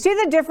 do you see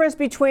the difference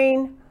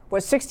between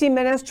what 60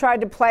 Minutes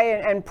tried to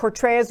play and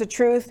portray as the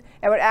truth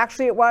and what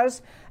actually it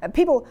was?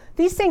 People,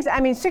 these things, I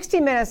mean, 60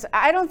 Minutes,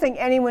 I don't think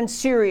anyone's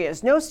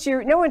serious. No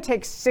one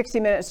takes 60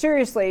 Minutes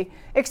seriously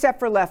except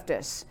for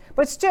leftists.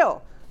 But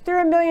still, there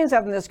are millions of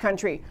them in this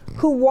country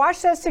who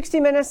watch that 60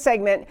 Minutes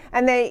segment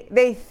and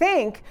they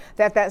think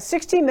that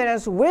 60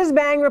 Minutes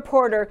whiz-bang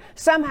reporter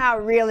somehow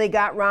really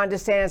got Ron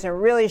DeSantis and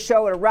really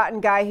showed what a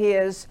rotten guy he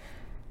is.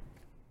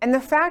 And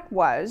the fact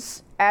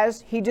was,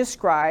 as he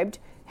described,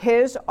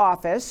 his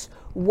office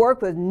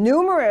worked with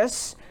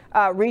numerous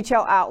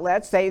retail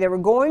outlets. They were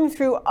going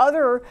through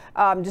other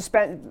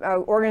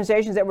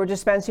organizations that were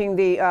dispensing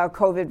the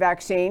COVID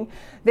vaccine.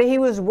 That he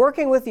was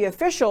working with the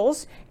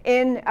officials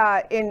in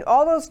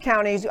all those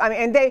counties. I mean,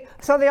 and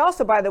they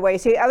also, by the way,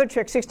 see, other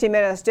trick 60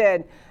 Minutes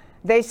did.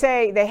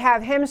 They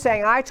have him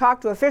saying, I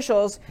talked to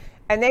officials,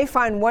 and they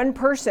find one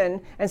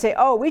person and say,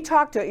 oh, we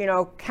talked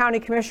to, County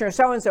Commissioner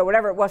so-and-so,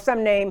 whatever it was,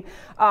 some name,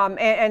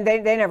 and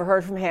they never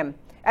heard from him.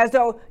 As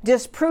though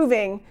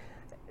disproving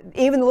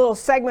even the little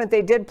segment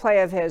they did play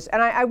of his.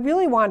 And I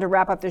really wanted to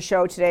wrap up the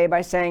show today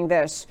by saying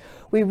this.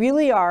 We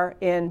really are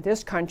in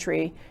this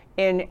country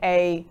in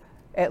a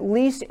at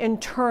least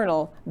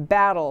internal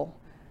battle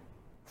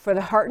for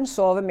the heart and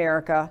soul of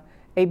America,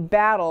 a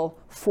battle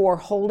for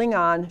holding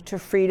on to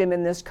freedom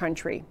in this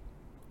country,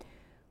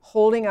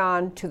 holding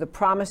on to the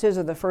promises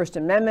of the First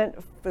Amendment,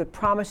 the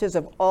promises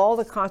of all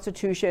the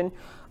Constitution,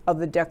 of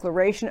the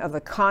Declaration of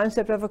the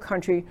concept of a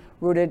country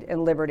rooted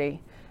in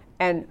liberty.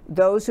 And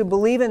those who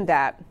believe in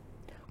that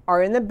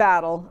are in the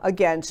battle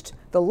against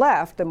the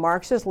left, the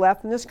Marxist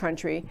left in this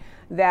country,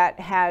 that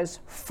has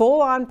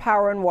full-on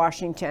power in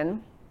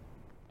Washington,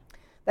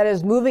 that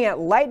is moving at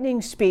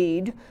lightning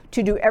speed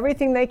to do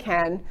everything they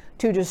can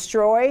to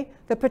destroy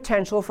the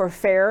potential for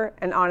fair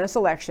and honest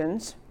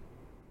elections,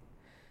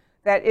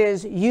 that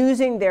is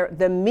using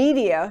the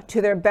media to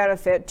their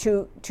benefit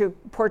to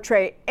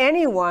portray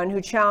anyone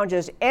who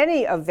challenges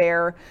any of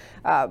their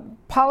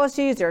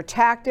policies, their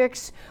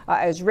tactics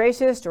as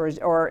racist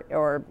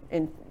or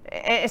in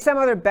some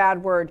other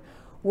bad word.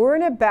 We're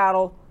in a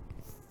battle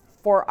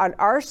on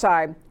our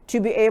side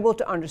to be able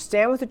to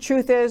understand what the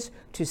truth is,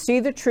 to see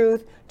the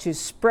truth, to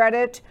spread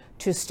it,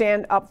 to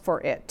stand up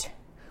for it.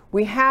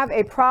 We have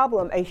a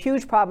problem, a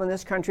huge problem in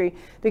this country,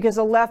 because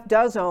the left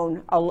does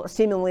own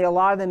seemingly a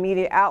lot of the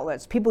media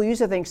outlets. People used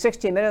to think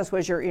 60 Minutes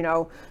was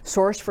your,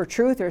 source for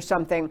truth or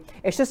something.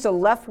 It's just a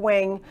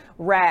left-wing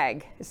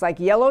rag. It's like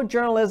yellow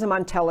journalism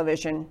on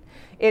television.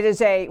 It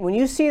is when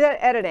you see that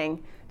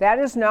editing, that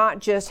is not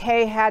just,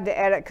 hey, had to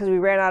edit because we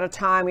ran out of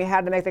time, we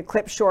had to make the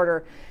clip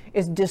shorter.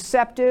 It's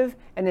deceptive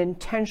and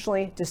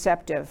intentionally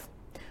deceptive.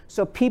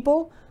 So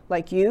people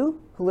like you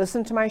who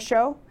listen to my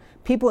show,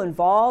 people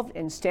involved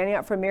in standing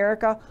up for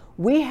America,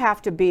 we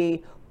have to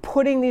be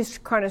putting these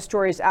kind of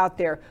stories out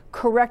there,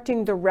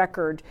 correcting the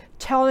record,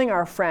 telling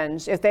our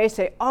friends if they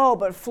say, oh,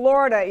 but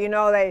Florida,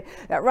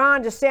 that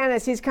Ron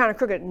DeSantis, he's kind of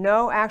crooked.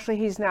 No, actually,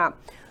 he's not.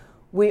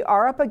 We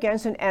are up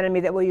against an enemy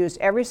that will use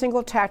every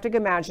single tactic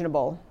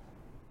imaginable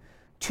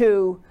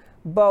to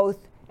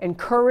both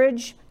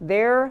encourage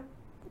their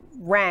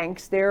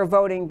ranks, their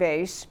voting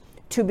base,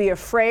 to be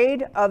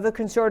afraid of the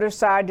conservative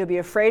side, to be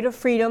afraid of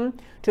freedom,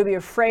 to be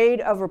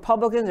afraid of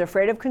Republicans,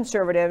 afraid of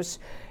conservatives,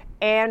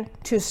 and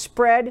to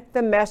spread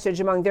the message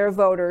among their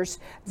voters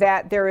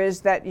that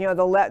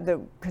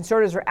the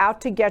conservatives are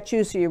out to get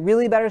you, so you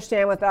really better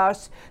stand with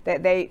us,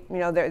 that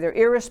they're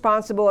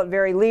irresponsible at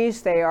very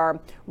least, they are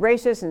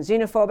racist and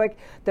xenophobic.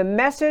 The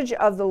message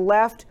of the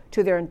left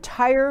to their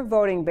entire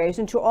voting base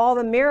and to all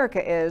of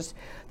America is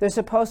they're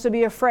supposed to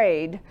be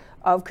afraid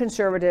of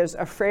conservatives,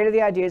 afraid of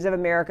the ideas of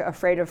America,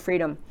 afraid of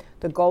freedom.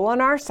 The goal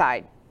on our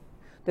side,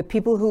 the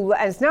people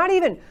and it's not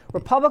even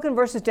Republican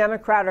versus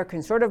Democrat or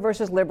conservative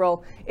versus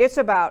liberal, it's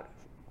about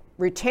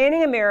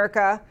retaining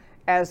America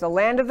as the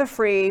land of the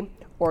free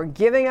or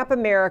giving up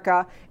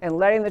America and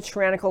letting the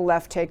tyrannical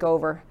left take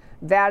over.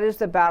 That is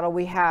the battle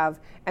we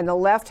have. And the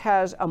left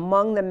has,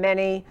 among the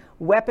many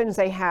weapons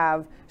they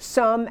have,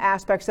 some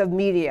aspects of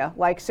media,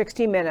 like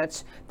 60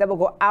 Minutes, that will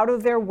go out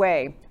of their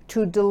way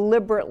to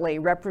deliberately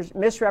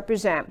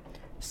misrepresent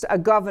a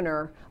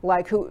governor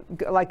like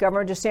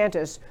Governor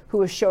DeSantis,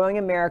 who is showing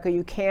America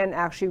you can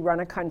actually run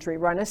a country,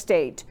 run a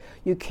state.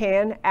 You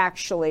can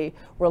actually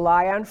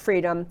rely on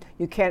freedom.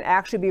 You can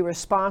actually be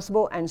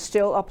responsible and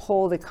still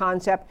uphold the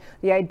concept,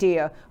 the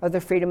idea of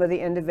the freedom of the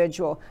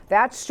individual.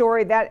 That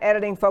story, that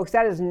editing, folks,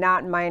 that is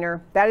not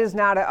minor. That is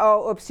not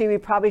oopsie, we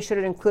probably should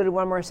have included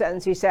one more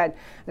sentence he said.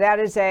 That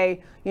is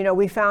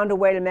we found a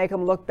way to make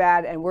him look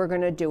bad and we're going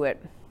to do it.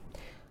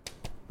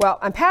 Well,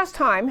 I'm past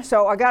time,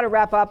 so I got to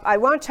wrap up. I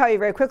want to tell you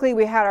very quickly,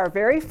 we had our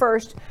very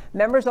first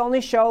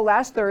members-only show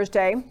last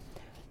Thursday.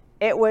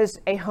 It was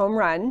a home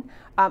run.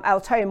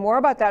 I'll tell you more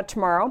about that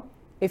tomorrow.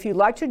 If you'd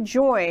like to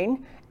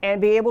join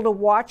and be able to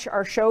watch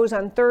our shows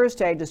on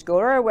Thursday, just go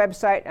to our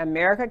website,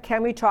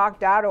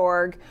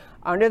 americacanwetalk.org.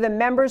 Under the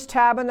members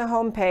tab on the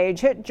homepage,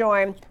 hit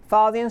join,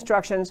 follow the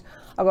instructions.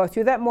 I'll go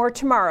through that more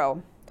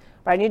tomorrow.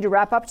 But I need to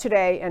wrap up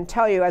today and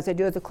tell you, as I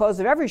do at the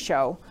close of every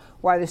show,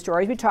 why the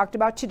stories we talked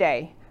about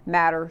today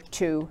matter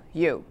to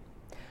you.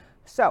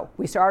 So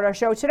we started our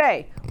show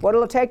today. What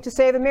it'll take to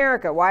save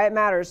America, why it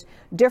matters.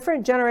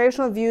 Different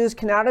generational views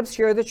cannot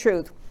obscure the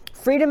truth.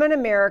 Freedom in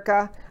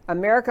America,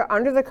 America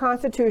under the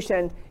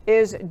Constitution,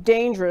 is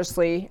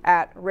dangerously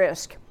at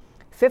risk.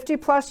 50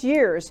 plus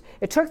years,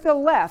 it took the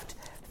left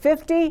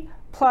 50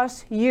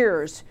 plus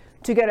years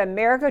to get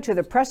America to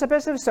the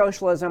precipice of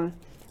socialism.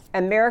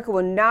 America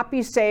will not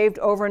be saved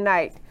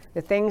overnight.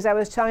 The things I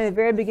was telling you at the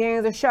very beginning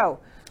of the show.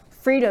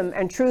 Freedom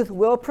and truth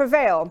will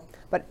prevail,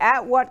 but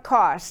at what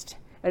cost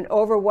and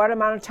over what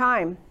amount of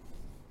time?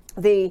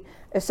 The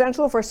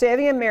essential for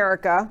saving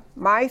America,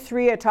 my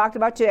three I talked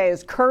about today,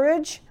 is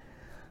courage,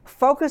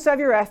 focus of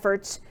your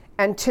efforts,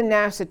 and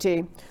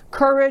tenacity.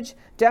 Courage,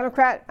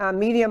 Democrat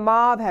media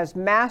mob has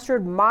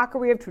mastered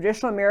mockery of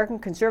traditional American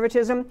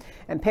conservatism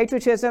and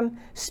patriotism.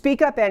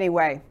 Speak up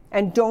anyway,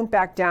 and don't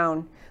back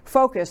down.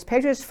 Focus,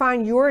 patriots,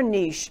 find your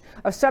niche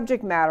of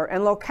subject matter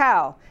and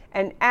locale,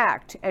 and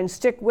act and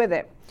stick with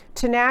it.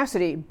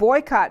 Tenacity,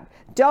 boycott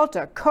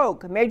Delta,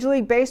 Coke, Major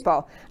League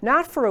Baseball,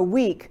 not for a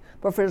week,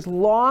 but for as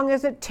long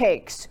as it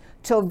takes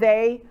till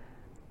they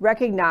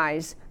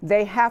recognize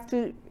they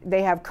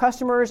have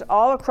customers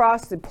all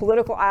across the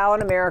political aisle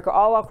in America,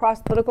 all across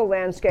the political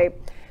landscape,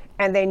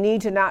 and they need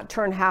to not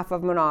turn half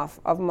of them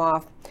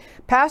off.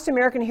 Past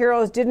American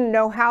heroes didn't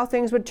know how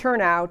things would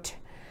turn out.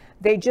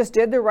 They just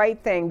did the right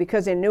thing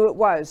because they knew it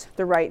was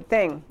the right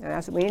thing. And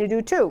that's what we need to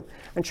do too.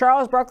 And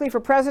Charles Barkley for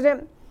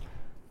president,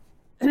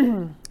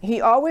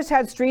 he always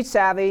had street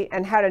savvy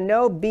and had a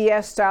no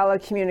BS style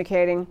of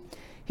communicating.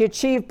 He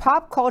achieved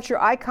pop culture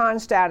icon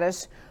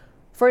status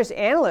for his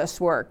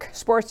analyst work,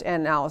 sports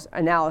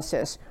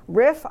analysis,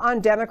 riff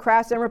on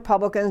Democrats and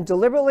Republicans,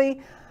 deliberately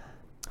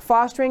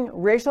fostering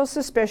racial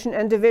suspicion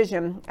and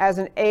division as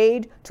an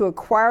aid to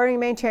acquiring and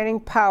maintaining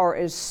power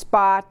is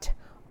spot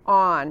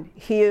on.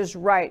 He is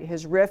right.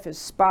 His riff is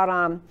spot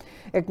on.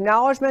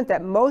 Acknowledgement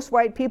that most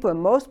white people and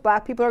most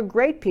black people are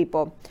great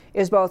people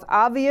is both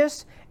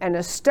obvious and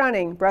a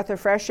stunning breath of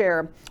fresh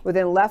air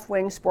within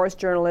left-wing sports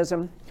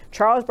journalism.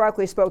 Charles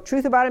Barkley spoke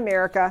truth about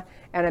America,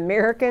 and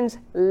Americans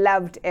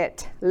loved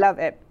it. Love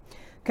it.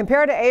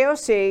 Compared to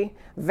AOC,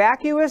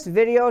 vacuous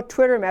video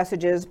Twitter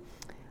messages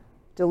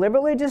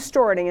deliberately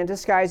distorting and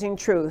disguising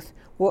truth.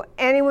 Will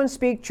anyone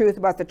speak truth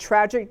about the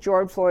tragic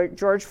George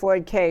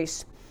Floyd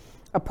case?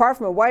 Apart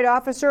from a white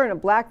officer and a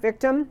black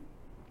victim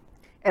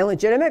and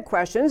legitimate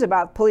questions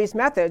about police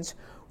methods,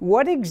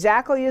 what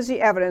exactly is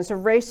the evidence of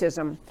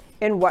racism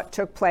in what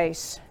took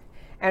place?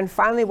 And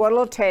finally, what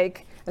it'll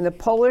take, and the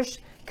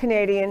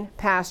Polish-Canadian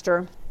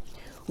pastor.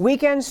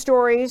 Weekend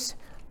stories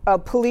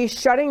of police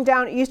shutting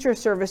down Easter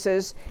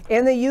services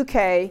in the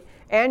UK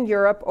and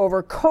Europe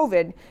over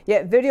COVID,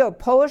 yet video of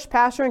Polish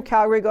pastor in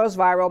Calgary goes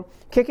viral,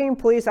 kicking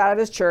police out of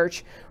his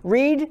church.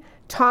 Read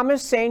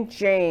Thomas St.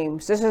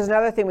 James. This is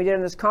another thing we did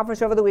in this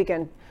conference over the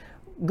weekend.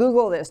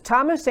 Google this.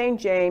 Thomas St.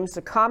 James,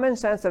 The Common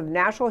Sense of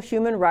Natural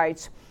Human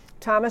Rights.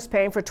 Thomas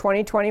Paine for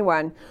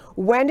 2021.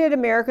 When did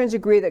Americans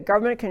agree that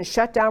government can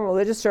shut down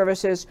religious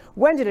services?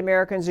 When did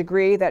Americans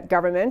agree that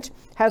government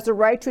has the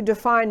right to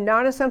define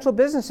non-essential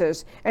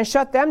businesses and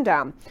shut them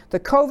down?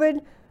 The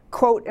COVID,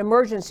 quote,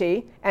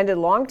 emergency ended a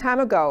long time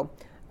ago.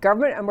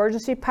 Government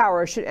emergency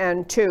power should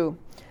end too.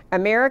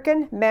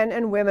 American men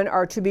and women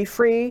are to be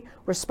free,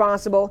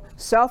 responsible,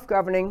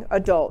 self-governing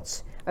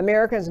adults.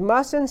 Americans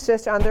must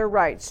insist on their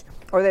rights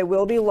or they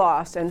will be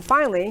lost. And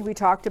finally, we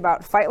talked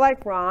about Fight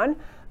Like Ron,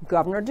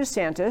 Governor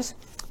DeSantis.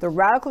 The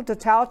radical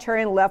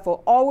totalitarian left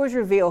will always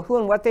reveal who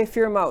and what they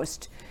fear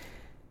most.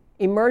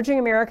 Emerging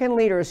American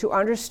leaders who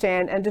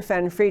understand and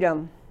defend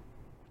freedom.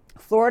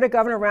 Florida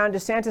Governor Ron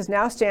DeSantis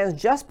now stands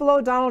just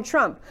below Donald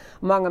Trump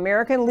among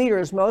American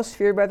leaders most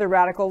feared by the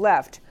radical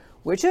left,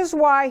 which is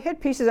why hit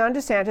pieces on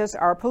DeSantis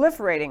are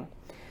proliferating.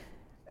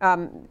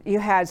 You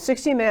had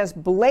 60 Minutes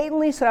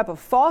blatantly set up a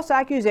false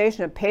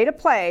accusation of pay to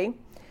play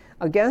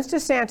against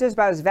DeSantis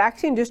about his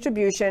vaccine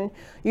distribution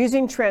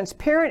using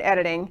transparent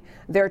editing.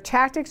 Their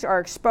tactics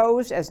are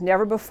exposed as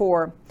never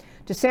before.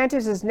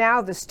 DeSantis is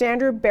now the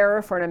standard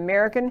bearer for an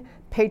American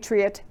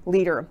patriot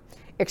leader.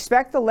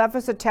 Expect the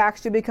leftist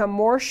attacks to become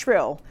more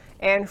shrill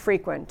and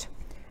frequent.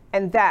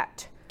 And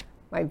that,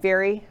 my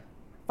very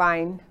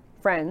fine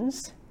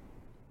friends,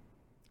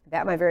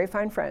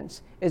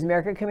 is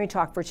America Can We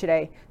Talk for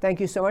today. Thank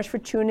you so much for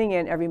tuning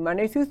in every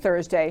Monday through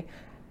Thursday,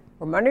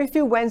 or Monday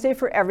through Wednesday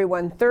for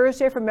everyone,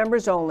 Thursday for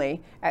members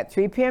only at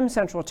 3 p.m.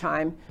 Central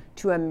Time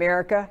to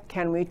America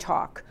Can We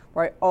Talk,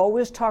 where I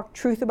always talk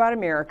truth about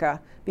America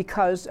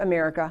because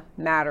America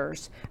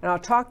matters. And I'll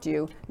talk to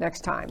you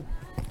next time.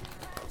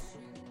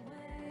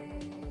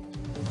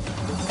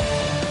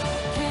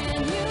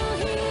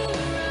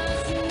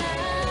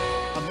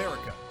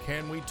 America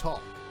Can We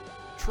Talk?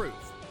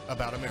 Truth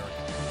about America.